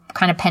then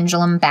kind of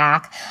pendulum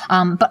back.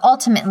 But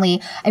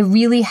ultimately, I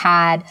really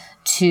had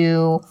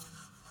to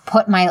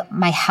put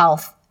my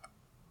health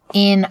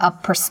in a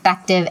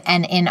perspective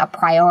and in a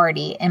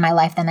priority in my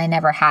life than I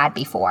never had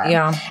before.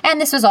 Yeah.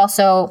 And this was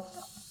also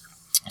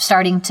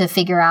starting to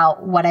figure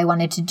out what I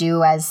wanted to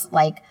do as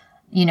like,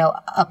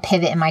 a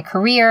pivot in my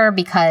career,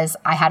 because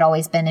I had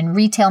always been in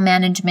retail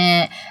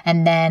management.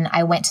 And then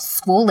I went to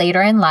school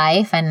later in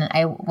life, and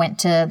I went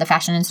to the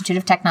Fashion Institute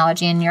of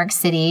Technology in New York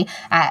City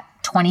at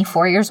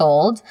 24 years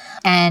old.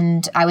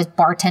 And I was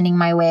bartending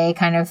my way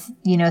kind of,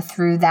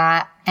 through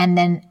that. And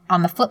then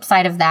on the flip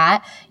side of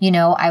that,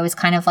 I was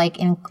kind of like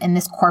in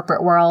this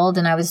corporate world,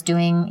 and I was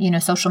doing,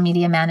 social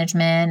media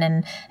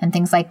management and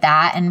things like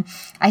that. And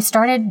I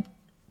started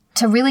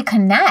to really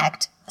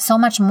connect so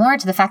much more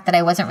to the fact that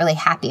I wasn't really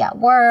happy at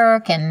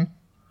work. And,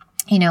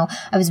 I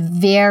was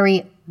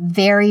very,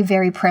 very,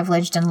 very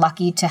privileged and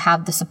lucky to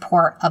have the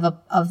support of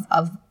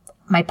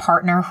my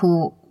partner,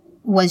 who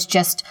was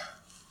just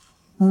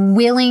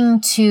willing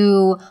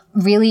to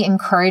really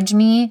encourage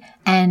me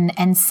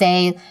and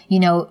say,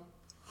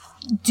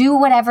 do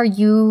whatever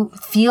you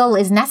feel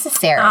is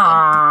necessary.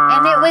 Aww,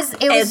 and it was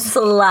it's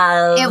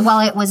love.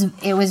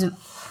 It was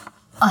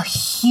a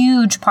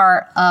huge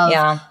part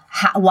of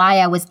why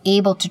I was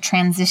able to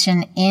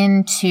transition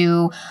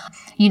into,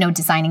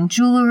 designing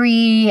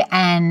jewelry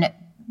and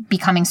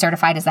becoming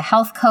certified as a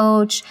health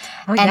coach.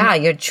 Oh,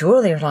 and, your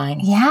jewelry line.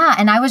 Yeah.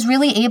 And I was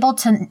really able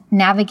to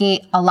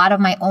navigate a lot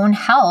of my own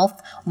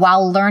health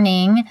while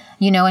learning,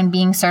 and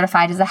being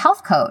certified as a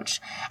health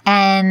coach.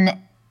 And,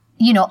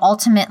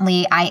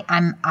 ultimately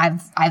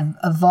I've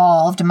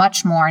evolved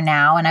much more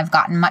now, and I've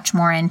gotten much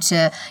more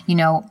into,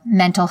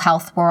 mental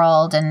health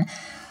world, and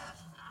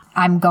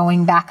I'm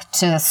going back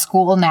to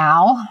school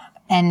now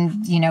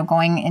and, you know,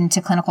 going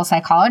into clinical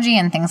psychology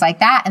and things like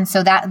that. And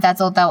so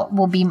that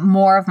will be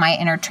more of my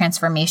inner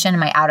transformation and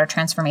my outer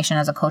transformation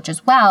as a coach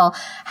as well.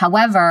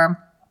 However,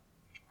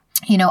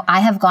 you know, I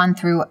have gone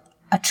through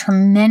a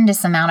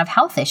tremendous amount of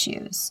health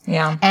issues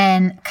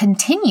and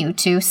continue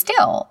to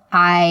still.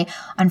 I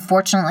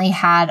unfortunately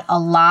had a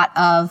lot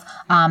of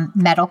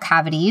metal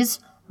cavities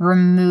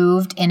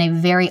removed in a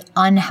very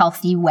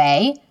unhealthy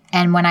way.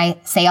 And when I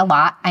say a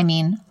lot, I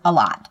mean a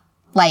lot.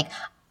 Like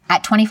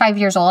at 25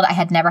 years old, I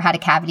had never had a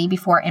cavity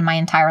before in my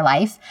entire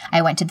life.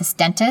 I went to this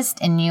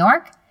dentist in New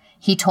York.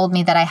 He told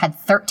me that I had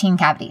 13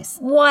 cavities.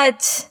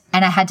 What?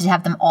 And I had to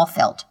have them all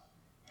filled.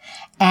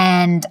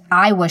 And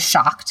I was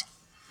shocked.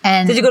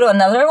 And did you go to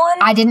another one?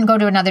 I didn't go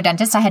to another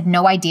dentist. I had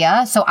no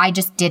idea. So I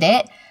just did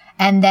it.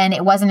 And then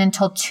it wasn't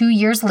until 2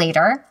 years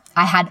later,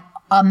 I had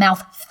a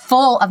mouth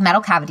full of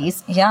metal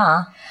cavities.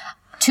 Yeah.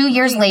 2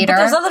 years later. But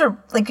there's other,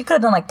 like you could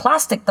have done like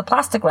the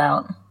plastic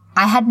route.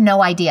 I had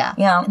no idea.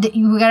 Yeah.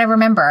 You got to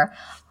remember,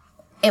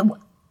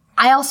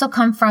 I also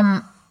come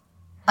from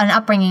an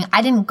upbringing.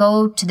 I didn't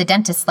go to the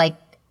dentist like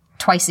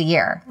twice a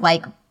year.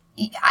 Like,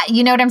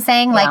 you know what I'm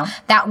saying? Yeah.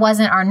 Like that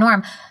wasn't our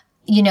norm.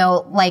 You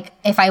know, like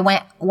if I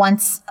went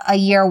once a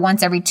year,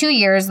 once every 2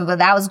 years,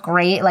 that was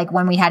great. Like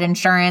when we had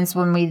insurance,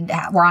 when we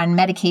were on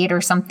Medicaid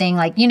or something,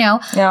 like, you know.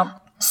 Yeah.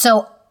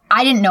 So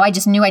I didn't know. I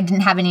just knew I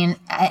didn't have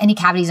any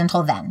cavities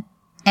until then.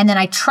 And then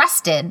I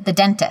trusted the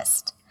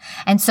dentist.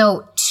 And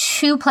so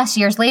 2+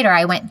 years later,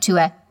 I went to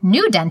a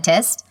new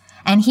dentist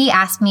and he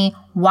asked me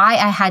why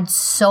I had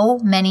so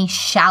many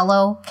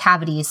shallow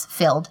cavities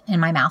filled in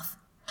my mouth.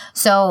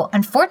 So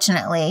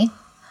unfortunately,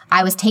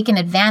 I was taken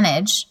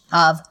advantage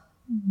of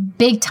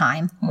big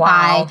time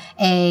by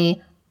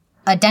a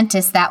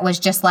dentist that was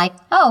just like,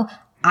 oh,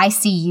 I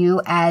see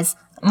you as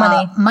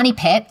a money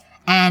pit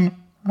and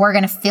we're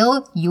going to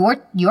fill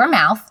your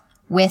mouth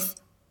with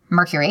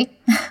mercury.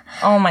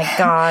 Oh my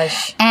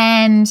gosh.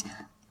 And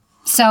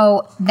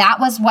so that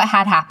was what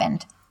had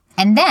happened.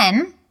 And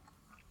then...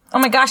 oh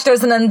my gosh,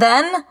 there's an and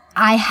then?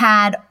 I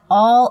had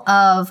all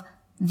of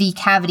the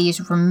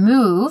cavities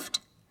removed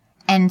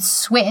and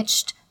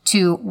switched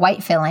to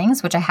white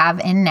fillings, which I have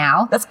in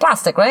now. That's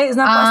plastic, right? Isn't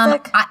that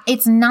plastic?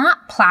 It's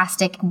not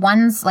plastic.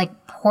 One's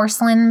like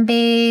porcelain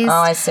based. Oh,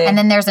 I see. And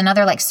then there's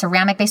another like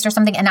ceramic based or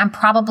something. And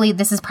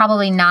this is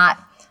probably not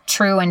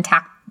true and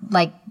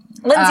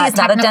Lindsay is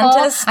not a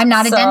dentist. I'm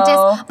not a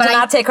dentist. But do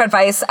not take her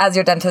advice as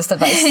your dentist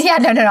advice. Yeah,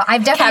 no.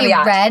 I've definitely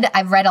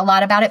read a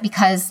lot about it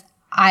because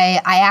I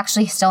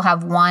actually still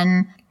have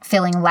one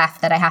filling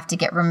left that I have to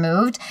get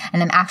removed.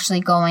 And I'm actually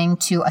going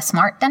to a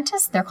smart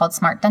dentist. They're called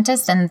smart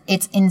dentists. And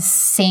it's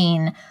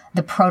insane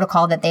the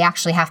protocol that they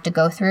actually have to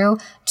go through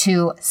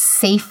to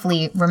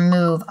safely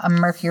remove a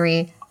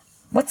mercury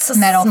What's a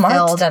metal smart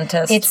filled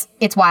dentist?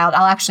 It's wild.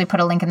 I'll actually put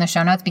a link in the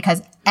show notes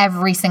because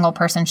every single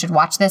person should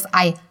watch this.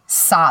 I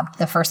sobbed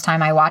the first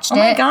time I watched it. Oh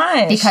my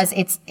gosh. Because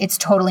it's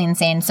totally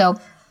insane. So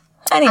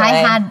anyway. I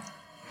had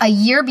a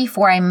year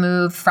before I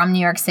moved from New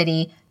York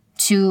City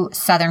to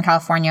Southern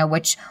California,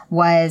 which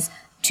was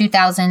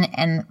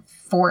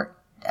 2004,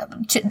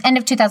 end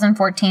of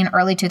 2014,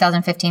 early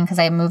 2015, because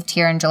I moved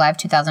here in July of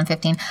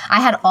 2015.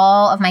 I had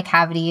all of my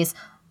cavities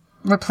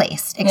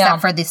replaced except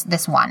for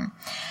this one.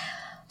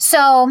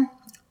 So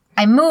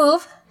I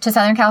move to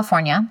Southern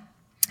California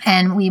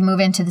and we move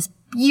into this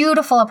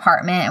beautiful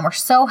apartment and we're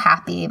so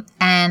happy.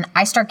 And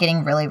I start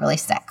getting really, really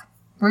sick.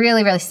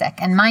 Really, really sick.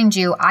 And mind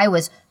you, I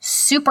was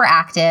super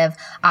active.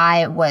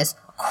 I was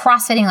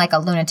CrossFitting like a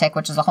lunatic,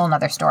 which is a whole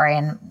nother story.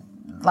 And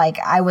like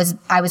I was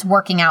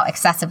working out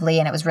excessively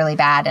and it was really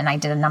bad and I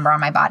did a number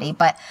on my body.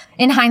 But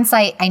in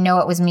hindsight, I know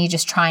it was me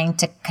just trying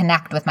to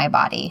connect with my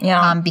body.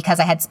 Because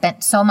I had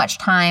spent so much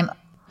time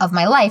of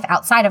my life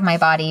outside of my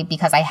body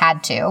because I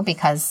had to,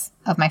 because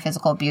of my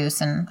physical abuse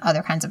and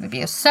other kinds of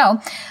abuse. So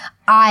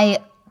I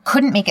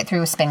couldn't make it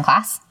through a spin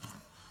class.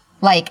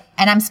 And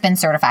I'm spin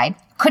certified.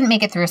 Couldn't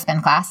make it through a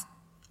spin class.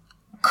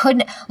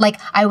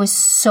 I was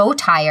so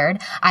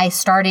tired. I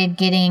started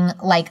getting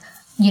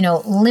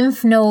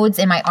lymph nodes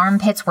in my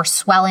armpits were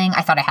swelling.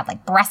 I thought I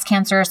had breast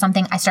cancer or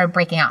something. I started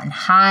breaking out in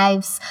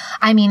hives.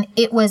 I mean,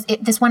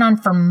 this went on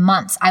for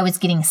months. I was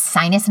getting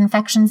sinus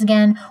infections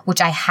again, which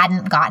I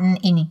hadn't gotten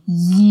in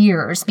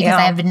years because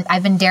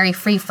I've been dairy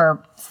free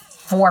for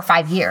 4 or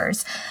 5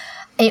 years.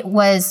 It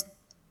was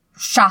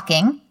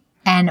shocking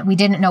and we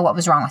didn't know what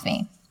was wrong with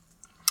me.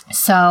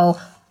 So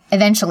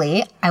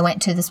eventually I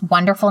went to this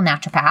wonderful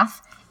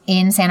naturopath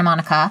in Santa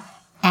Monica.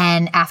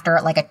 And after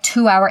a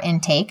 2-hour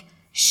intake,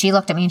 she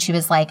looked at me and she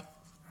was like,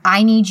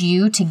 I need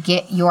you to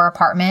get your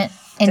apartment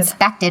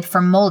inspected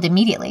for mold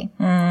immediately.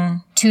 2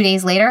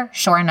 days later,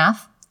 sure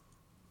enough,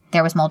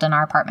 there was mold in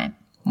our apartment.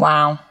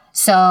 Wow.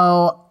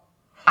 So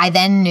I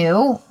then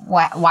knew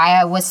why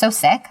I was so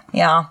sick.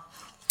 Yeah.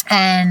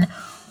 And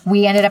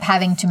we ended up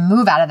having to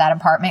move out of that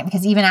apartment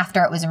because even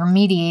after it was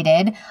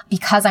remediated,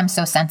 because I'm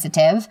so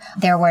sensitive,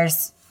 there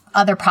was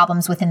other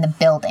problems within the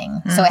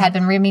building. So it had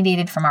been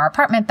remediated from our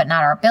apartment, but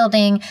not our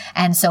building.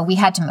 And so we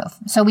had to move.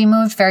 So we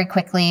moved very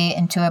quickly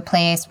into a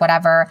place,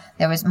 whatever.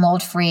 There was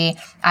mold free.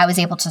 I was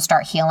able to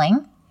start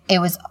healing. it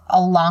was a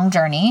long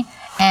journey,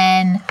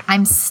 and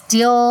I'm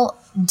still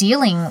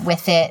dealing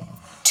with it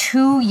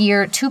 2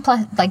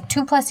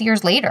 plus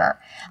years later.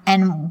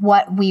 And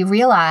what we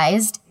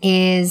realized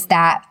is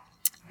that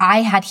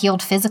I had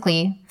healed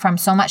physically from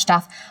so much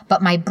stuff,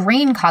 but my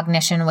brain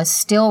cognition was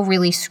still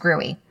really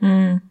screwy.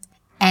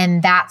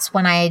 And that's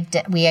when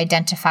we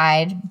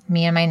identified,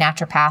 me and my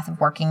naturopath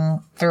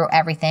working through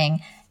everything,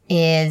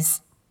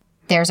 is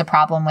there's a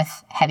problem with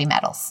heavy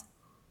metals.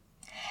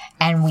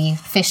 And we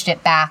fished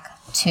it back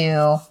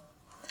to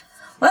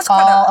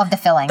all of the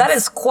fillings. That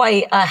is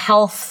quite a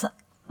health,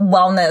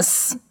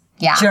 wellness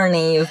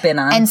journey you've been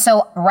on. And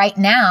so right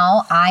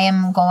now, I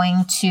am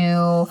going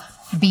to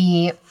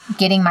be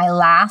getting my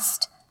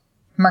last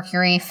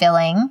mercury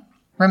filling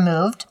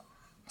removed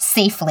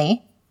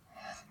safely.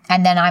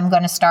 And then I'm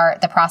going to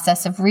start the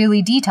process of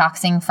really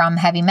detoxing from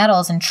heavy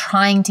metals and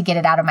trying to get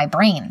it out of my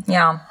brain.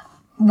 Yeah.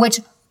 Which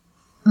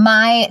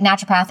my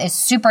naturopath is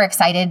super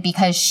excited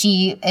because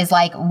she is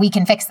like, we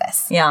can fix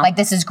this. Yeah. Like,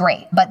 this is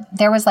great. But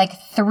there was like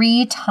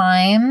 3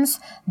 times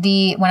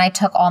when I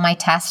took all my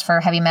tests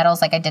for heavy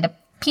metals, like I did a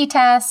pee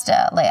test,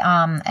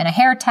 and a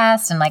hair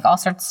test and like all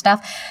sorts of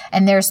stuff.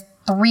 And there's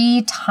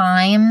 3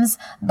 times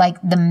like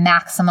the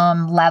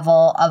maximum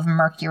level of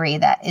mercury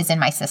that is in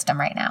my system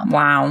right now.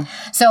 Wow.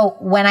 So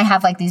when I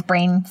have like these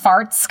brain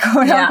farts,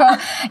 quote unquote,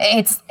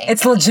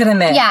 it's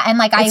legitimate. Yeah. And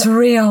like it's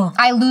real.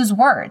 I lose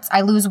words.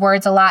 I lose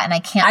words a lot and I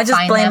can't I just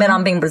find blame them. it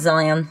on being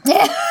Brazilian.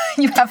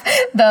 You have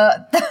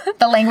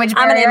the language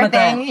barrier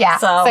thing. Yeah.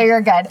 So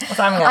you're good.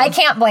 So I'm good. I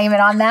can't blame it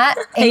on that.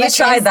 Hey, you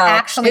tried though.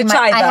 Actually,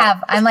 I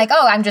have. I'm like,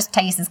 oh, I'm just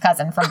Thais's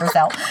cousin from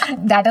Brazil.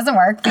 That doesn't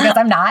work because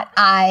I'm not.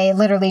 I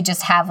literally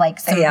just have like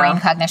some brain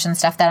cognition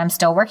stuff that I'm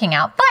still working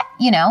out. But,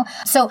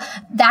 so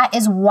that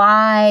is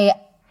why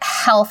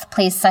health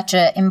plays such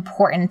an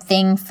important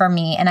thing for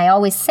me. And I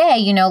always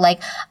say,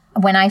 like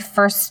when I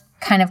first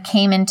kind of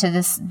came into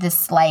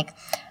this like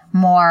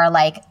more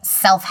like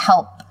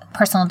self-help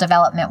personal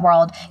development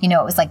world,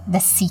 it was like The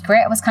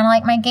Secret was kind of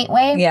like my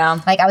gateway.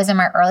 Yeah. Like I was in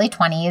my early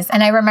 20s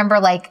and I remember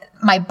like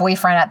my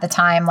boyfriend at the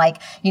time, like,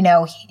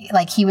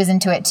 he was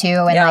into it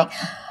too. And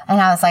and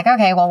I was like,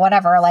 okay, well,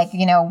 whatever. Like,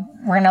 we're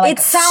going to like,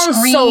 it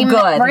sounds so good.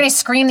 We're going to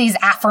scream these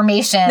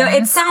affirmations. No,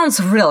 it sounds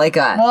really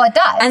good. Well, it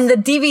does. And the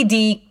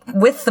DVD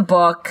with the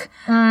book,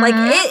 like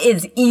it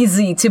is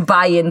easy to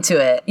buy into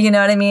it. You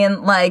know what I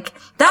mean? Like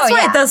that's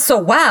why it does so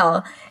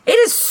well. It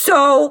is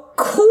so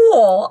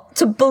cool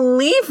to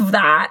believe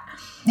that.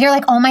 You're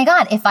like, oh my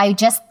God, if I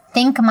just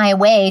think my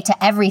way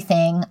to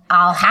everything,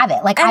 I'll have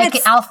it. Like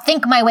I'll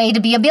think my way to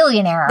be a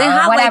billionaire they or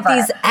have whatever.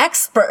 Like these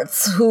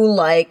experts who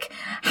like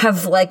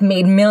have like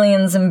made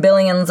millions and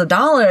billions of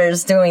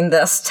dollars doing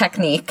this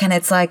technique. And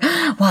it's like,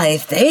 well,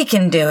 if they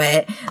can do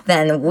it,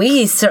 then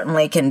we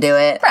certainly can do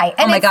it. Right.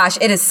 And oh my gosh,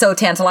 it is so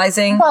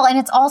tantalizing. Well, and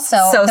it's also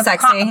so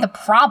sexy. The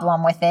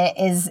problem with it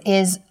is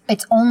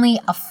it's only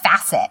a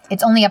facet.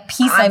 It's only a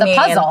piece of the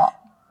puzzle.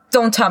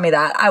 Don't tell me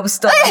that. I was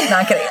still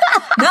not kidding.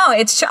 No,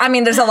 it's true. I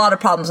mean, there's a lot of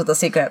problems with The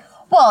Secret.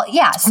 Well,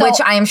 yeah. So,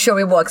 which I am sure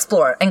we will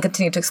explore and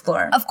continue to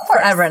explore. Of course.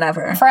 Forever and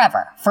ever.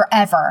 Forever.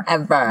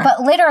 Ever.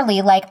 But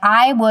literally, like,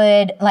 I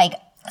would, like,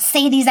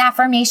 say these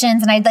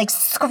affirmations and I'd, like,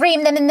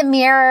 scream them in the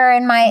mirror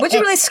and Would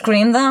you really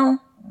scream, though?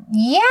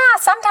 Yeah,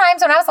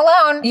 sometimes when I was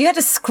alone. You had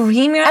to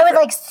scream I would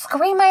like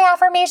scream my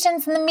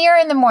affirmations in the mirror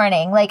in the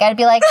morning. Like I'd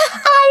be like,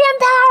 I am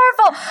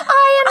powerful.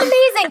 I am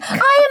amazing.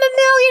 I am a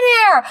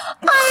millionaire.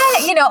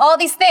 all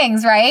these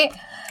things, right?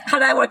 How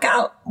did I work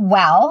out?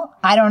 Well,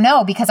 I don't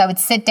know because I would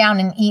sit down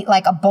and eat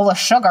like a bowl of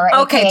sugar.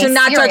 Okay, do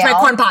not judge my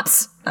corn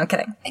pops. I'm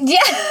kidding. Yeah.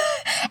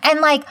 And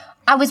like,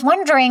 I was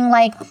wondering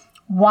like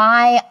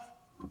why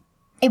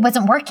it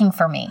wasn't working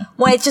for me.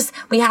 Well, it's just,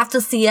 we have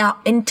to see an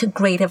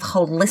integrative,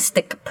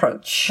 holistic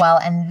approach. Well,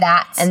 and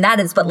that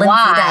is what Lindsay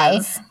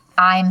does.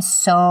 I'm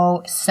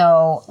so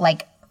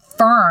like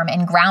firm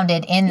and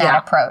grounded in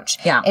that approach.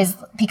 Yeah. Is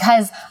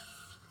because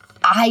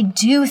I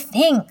do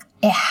think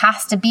it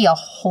has to be a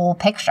whole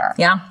picture.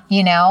 Yeah.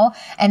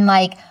 And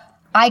like,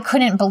 I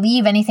couldn't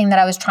believe anything that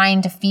I was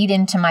trying to feed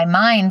into my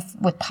mind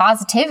with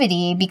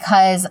positivity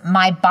because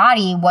my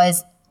body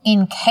was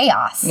in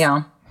chaos.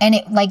 Yeah. And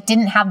it like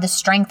didn't have the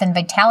strength and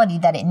vitality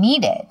that it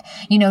needed.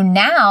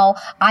 Now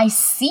I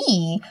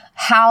see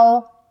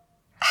how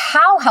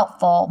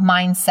helpful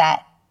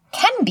mindset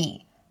can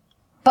be,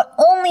 but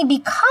only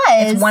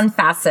because it's one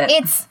facet.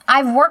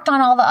 I've worked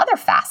on all the other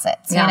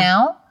facets,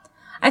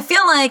 I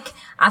feel like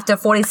after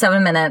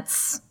 47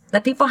 minutes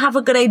that people have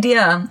a good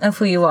idea of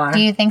who you are. Do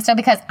you think so?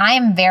 Because I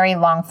am very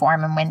long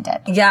form and winded.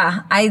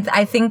 Yeah,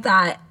 I think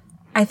I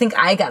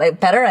got a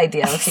better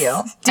idea of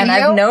you. And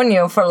I've known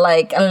you for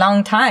like a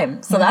long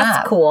time. So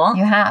that's cool.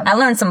 You have. I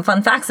learned some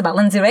fun facts about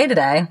Lindsay Ray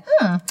today.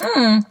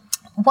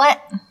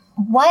 What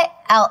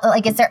else?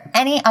 Like, is there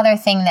any other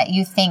thing that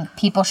you think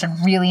people should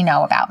really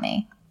know about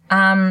me?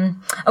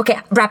 Okay,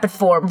 rapid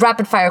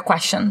fire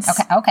questions.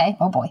 Okay.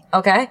 Oh boy.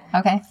 Okay?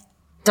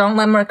 Don't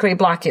let Mercury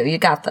block you. You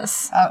got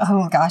this.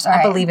 Oh gosh. All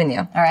right. I believe in you.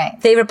 All right.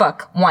 Favorite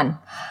book? 1.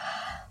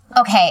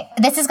 Okay,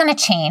 this is going to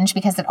change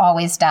because it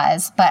always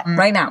does. But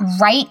right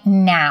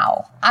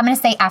now, I'm going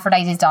to say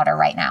Aphrodite's Daughter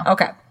right now.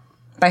 Okay,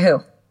 by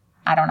who?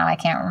 I don't know. I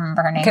can't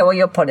remember her name. Okay, well,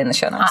 you'll put it in the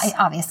show notes.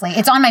 Obviously.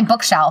 It's on my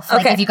bookshelf.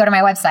 Like, if you go to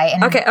my website.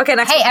 And, okay,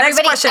 next, hey,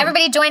 next question.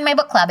 Everybody join my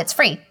book club. It's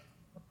free.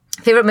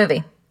 Favorite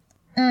movie?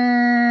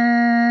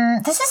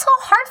 This is so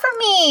hard for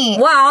me.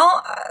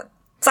 Well,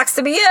 sucks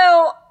to be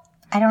you.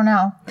 I don't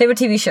know. Favorite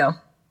TV show?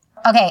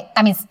 Okay,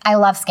 I mean, I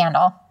love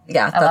Scandal.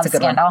 Yeah, that's a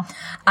good Scandal.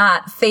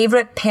 one.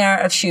 Favorite pair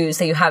of shoes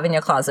that you have in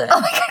your closet? Oh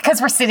my God, because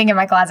we're sitting in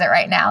my closet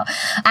right now.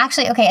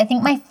 Actually, okay, I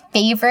think my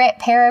favorite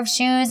pair of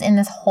shoes in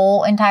this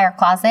whole entire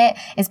closet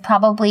is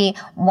probably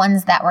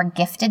ones that were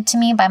gifted to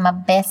me by my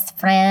best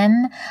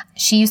friend.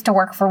 She used to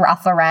work for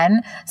Ralph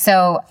Lauren,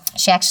 so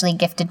she actually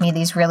gifted me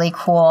these really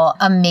cool,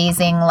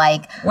 amazing,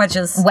 like...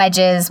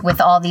 Wedges with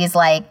all these,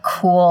 like,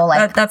 cool,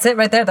 like... That's it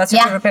right there? That's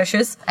your favorite pair of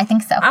shoes? I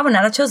think so. I would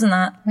not have chosen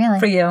that. Really?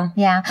 For you.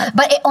 Yeah.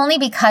 But only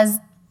because...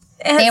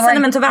 It has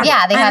sentimental value.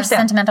 Yeah, they have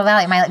sentimental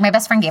value. My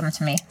best friend gave them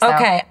to me. So.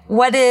 Okay.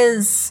 What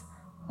is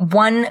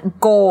one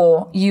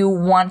goal you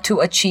want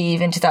to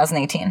achieve in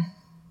 2018?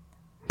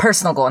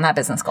 Personal goal, not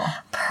business goal.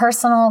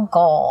 Personal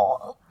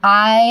goal.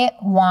 I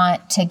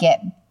want to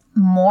get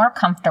more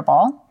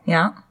comfortable.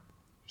 Yeah.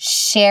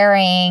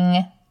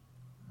 Sharing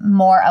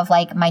more of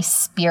like my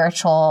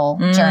spiritual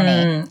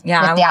journey with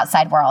the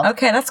outside world.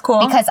 Okay, that's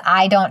cool. Because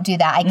I don't do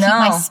that. I keep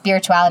my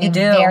spirituality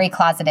very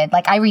closeted.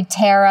 Like I read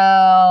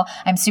tarot,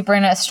 I'm super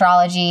into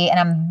astrology, and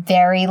I'm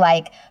very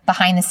like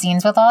behind the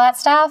scenes with all that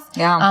stuff.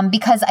 Yeah.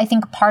 Because I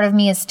think part of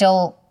me is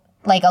still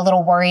like a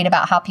little worried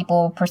about how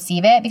people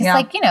perceive it. Because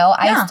like, you know,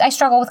 I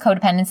struggle with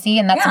codependency,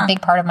 and that's a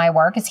big part of my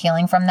work is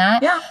healing from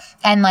that. Yeah.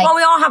 And like, well,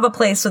 we all have a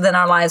place within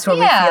our lives where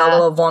we feel a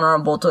little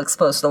vulnerable to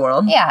expose to the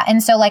world. Yeah.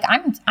 And so like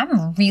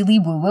I'm really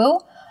woo-woo,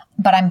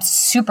 but I'm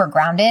super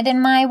grounded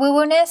in my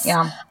woo-woo-ness.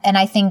 Yeah. And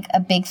I think a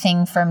big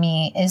thing for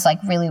me is like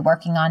really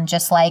working on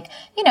just like,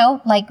 you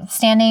know, like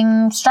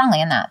standing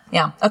strongly in that.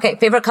 Yeah. Okay.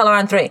 Favorite color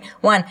on 3.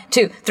 1,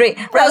 2,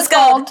 3. Rose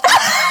gold. How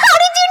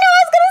did you know I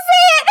was going to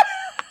say it?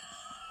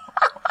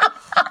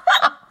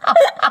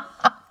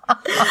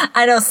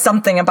 I know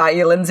something about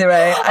you, Lindsay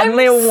Ray. I'm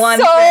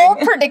so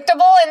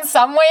predictable in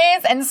some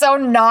ways and so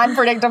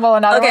non-predictable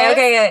in other ways.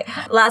 Okay.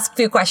 Last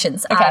few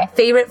questions. Okay.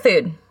 Favorite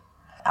food?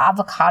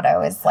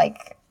 Avocado is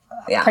like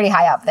pretty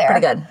high up there.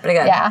 Pretty good.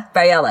 Yeah.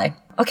 Very LA.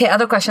 Okay,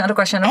 other question. I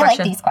like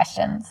these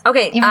questions.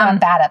 Okay. Even though I'm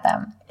bad at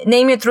them.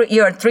 Name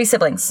your 3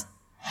 siblings.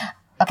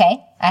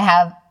 Okay. I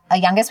have a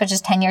youngest, which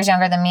is 10 years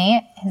younger than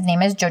me. His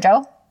name is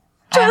Jojo.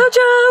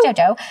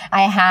 Jojo.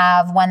 I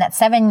have one that's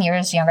 7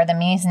 years younger than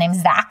me. His name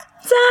is Zach.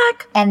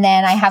 And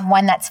then I have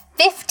one that's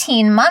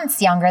 15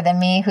 months younger than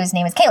me, whose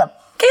name is Caleb.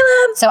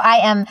 So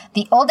I am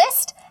the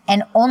oldest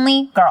and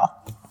only girl.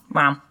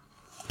 Wow.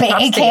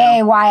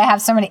 AKA why I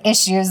have so many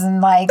issues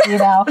and like, you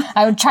know,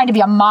 I would try to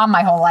be a mom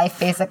my whole life,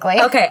 basically.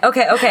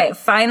 Okay.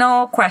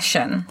 Final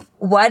question.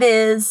 What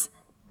is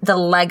the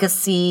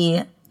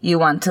legacy you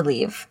want to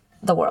leave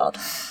the world?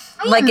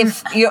 Like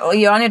if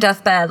you're on your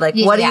deathbed, like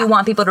what do you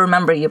want people to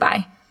remember you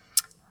by?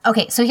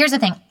 Okay, so here's the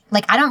thing.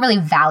 Like I don't really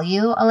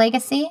value a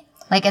legacy.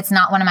 Like it's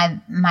not one of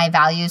my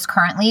values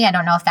currently. I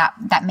don't know if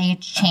that may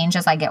change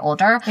as I get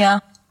older. Yeah.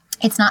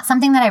 It's not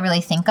something that I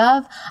really think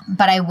of,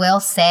 but I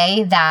will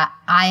say that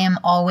I am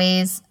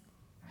always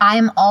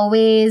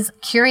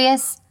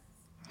curious,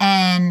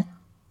 and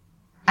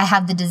I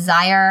have the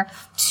desire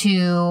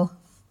to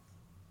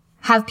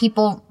have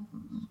people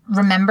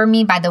remember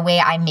me by the way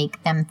I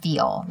make them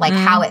feel, like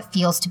how it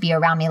feels to be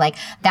around me, like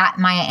that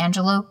Maya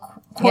Angelou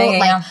quote.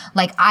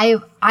 Like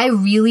I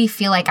really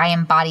feel like I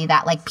embody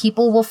that. Like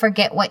people will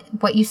forget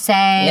what you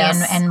say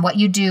and what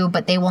you do,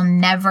 but they will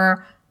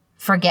never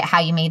forget how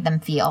you made them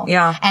feel.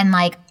 Yeah. And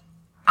like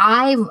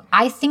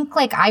I think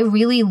like I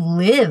really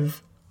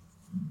live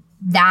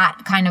that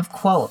kind of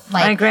quote.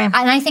 Like, I agree. And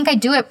I think I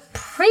do it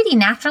pretty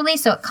naturally,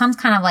 so it comes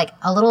kind of like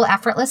a little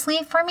effortlessly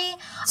for me.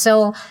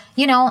 So,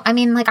 you know, I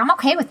mean, like I'm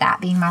okay with that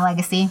being my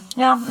legacy.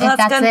 Yeah,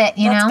 that's good. It,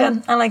 you know?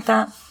 Good. I like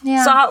that.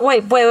 Yeah. So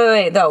wait.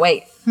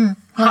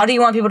 How do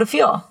you want people to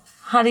feel?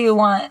 How do you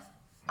want?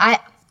 I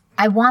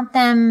want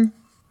them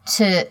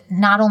to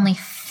not only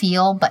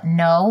feel but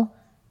know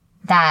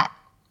that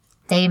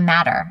they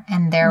matter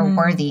and they're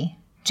worthy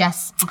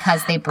just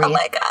because they breathe. Oh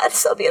my God,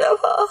 so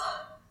beautiful.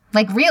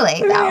 Like really,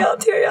 though.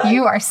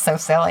 You are so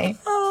silly.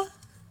 Oh.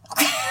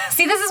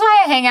 See, this is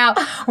why I hang out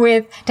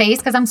with Thais,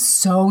 because I'm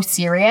so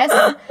serious,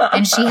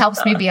 and she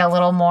helps me be a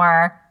little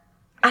more.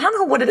 I don't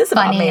know what it is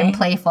about me. Funny and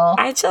playful.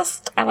 I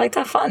like to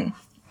have fun.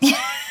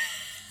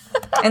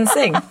 And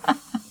sing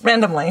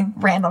randomly. So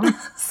random.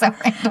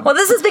 Well,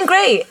 this has been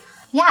great.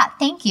 Yeah,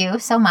 thank you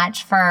so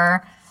much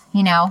for.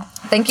 You know,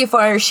 thank you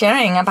for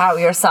sharing about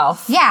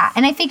yourself. Yeah,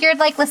 and I figured,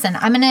 like, listen,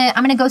 I'm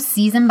gonna go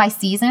season by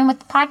season with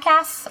the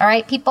podcasts. All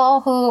right,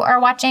 people who are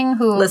watching,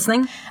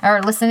 listening,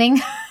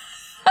 watching,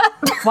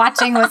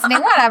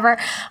 listening, whatever.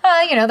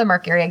 You know, the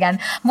Mercury again.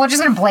 We're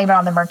just gonna blame it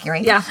on the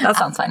Mercury. Yeah, that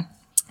sounds fine.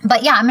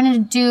 But yeah, I'm going to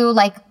do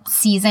like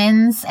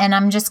seasons, and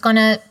I'm just going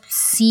to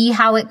see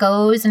how it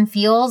goes and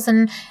feels.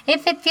 And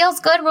if it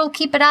feels good, we'll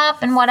keep it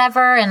up and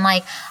whatever. And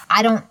like,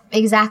 I don't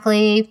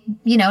exactly,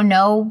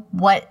 know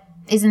what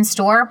is in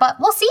store, but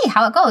we'll see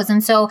how it goes.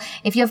 And so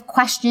if you have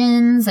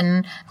questions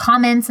and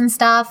comments and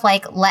stuff,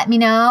 like let me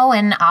know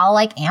and I'll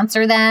like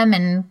answer them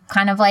and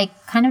kind of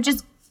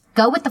just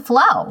go with the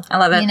flow. I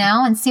love it.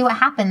 And see what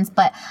happens.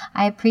 But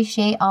I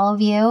appreciate all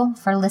of you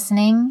for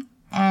listening,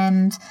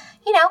 and,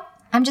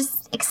 I'm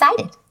just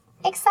excited.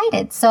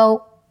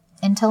 So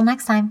until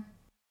next time.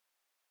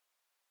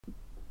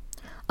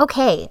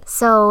 Okay,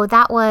 so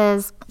that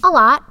was a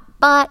lot,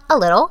 but a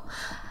little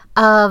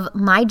of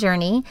my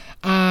journey,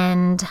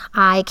 and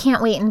I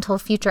can't wait until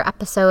future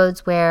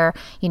episodes where,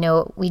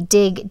 we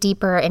dig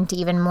deeper into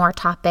even more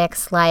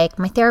topics like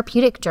my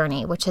therapeutic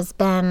journey, which has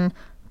been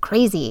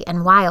crazy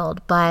and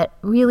wild, but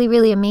really,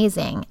 really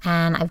amazing.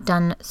 And I've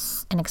done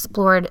and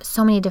explored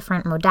so many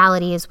different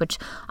modalities, which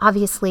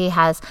obviously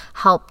has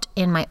helped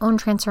in my own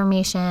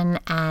transformation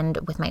and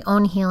with my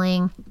own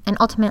healing, and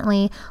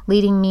ultimately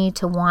leading me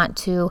to want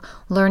to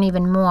learn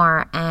even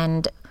more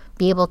and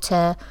be able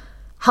to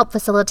help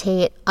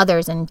facilitate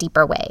others in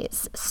deeper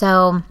ways.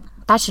 So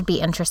that should be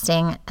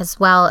interesting,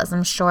 as well as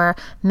I'm sure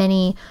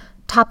many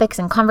topics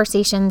and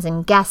conversations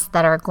and guests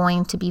that are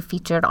going to be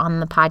featured on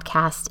the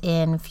podcast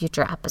in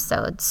future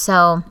episodes.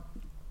 So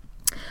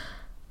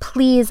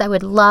please, I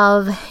would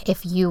love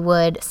if you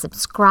would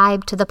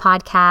subscribe to the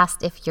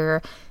podcast if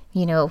you're,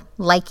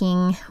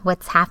 liking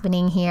what's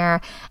happening here,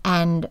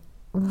 and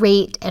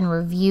rate and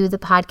review the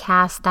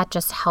podcast. That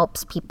just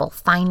helps people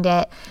find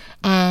it.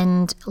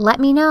 And let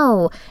me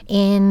know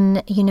in,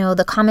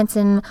 the comments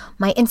in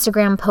my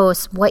Instagram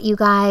posts what you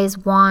guys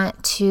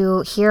want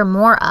to hear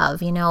more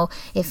of.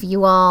 If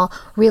you all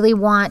really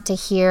want to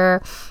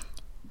hear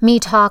me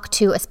talk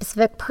to a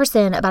specific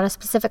person about a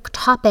specific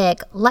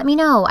topic, let me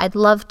know. I'd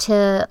love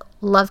to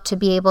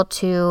be able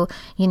to,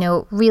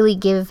 really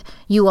give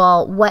you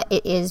all what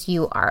it is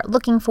you are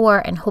looking for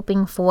and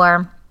hoping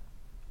for,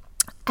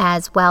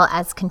 as well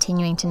as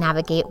continuing to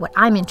navigate what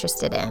I'm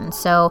interested in.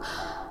 So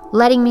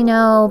letting me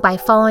know by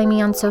following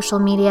me on social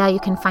media. You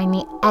can find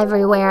me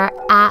everywhere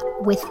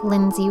 @with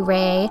Lindsay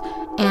Ray,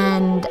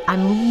 and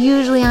I'm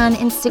usually on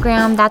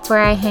Instagram. That's where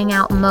I hang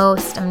out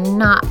most. I'm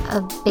not a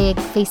big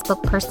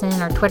Facebook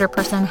person or Twitter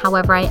person.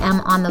 However, I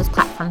am on those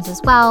platforms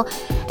as well.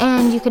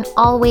 And you can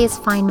always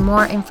find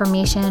more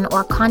information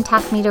or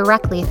contact me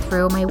directly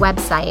through my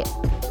website,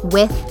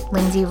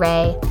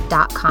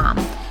 withlindsayray.com.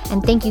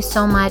 And thank you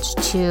so much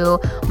to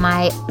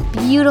my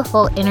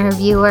beautiful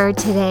interviewer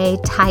today,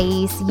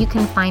 Thais. You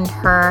can find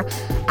her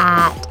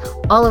at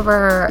all of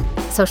her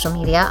social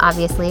media,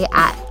 obviously,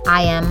 at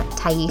I am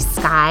Thais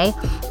Sky,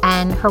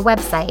 and her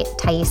website,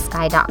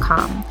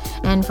 thaissky.com.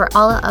 And for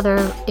all the other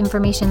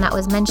information that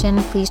was mentioned,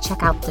 please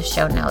check out the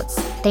show notes.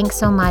 Thanks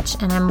so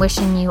much, and I'm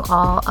wishing you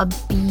all a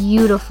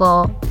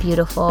beautiful,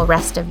 beautiful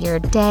rest of your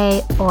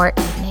day or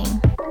evening.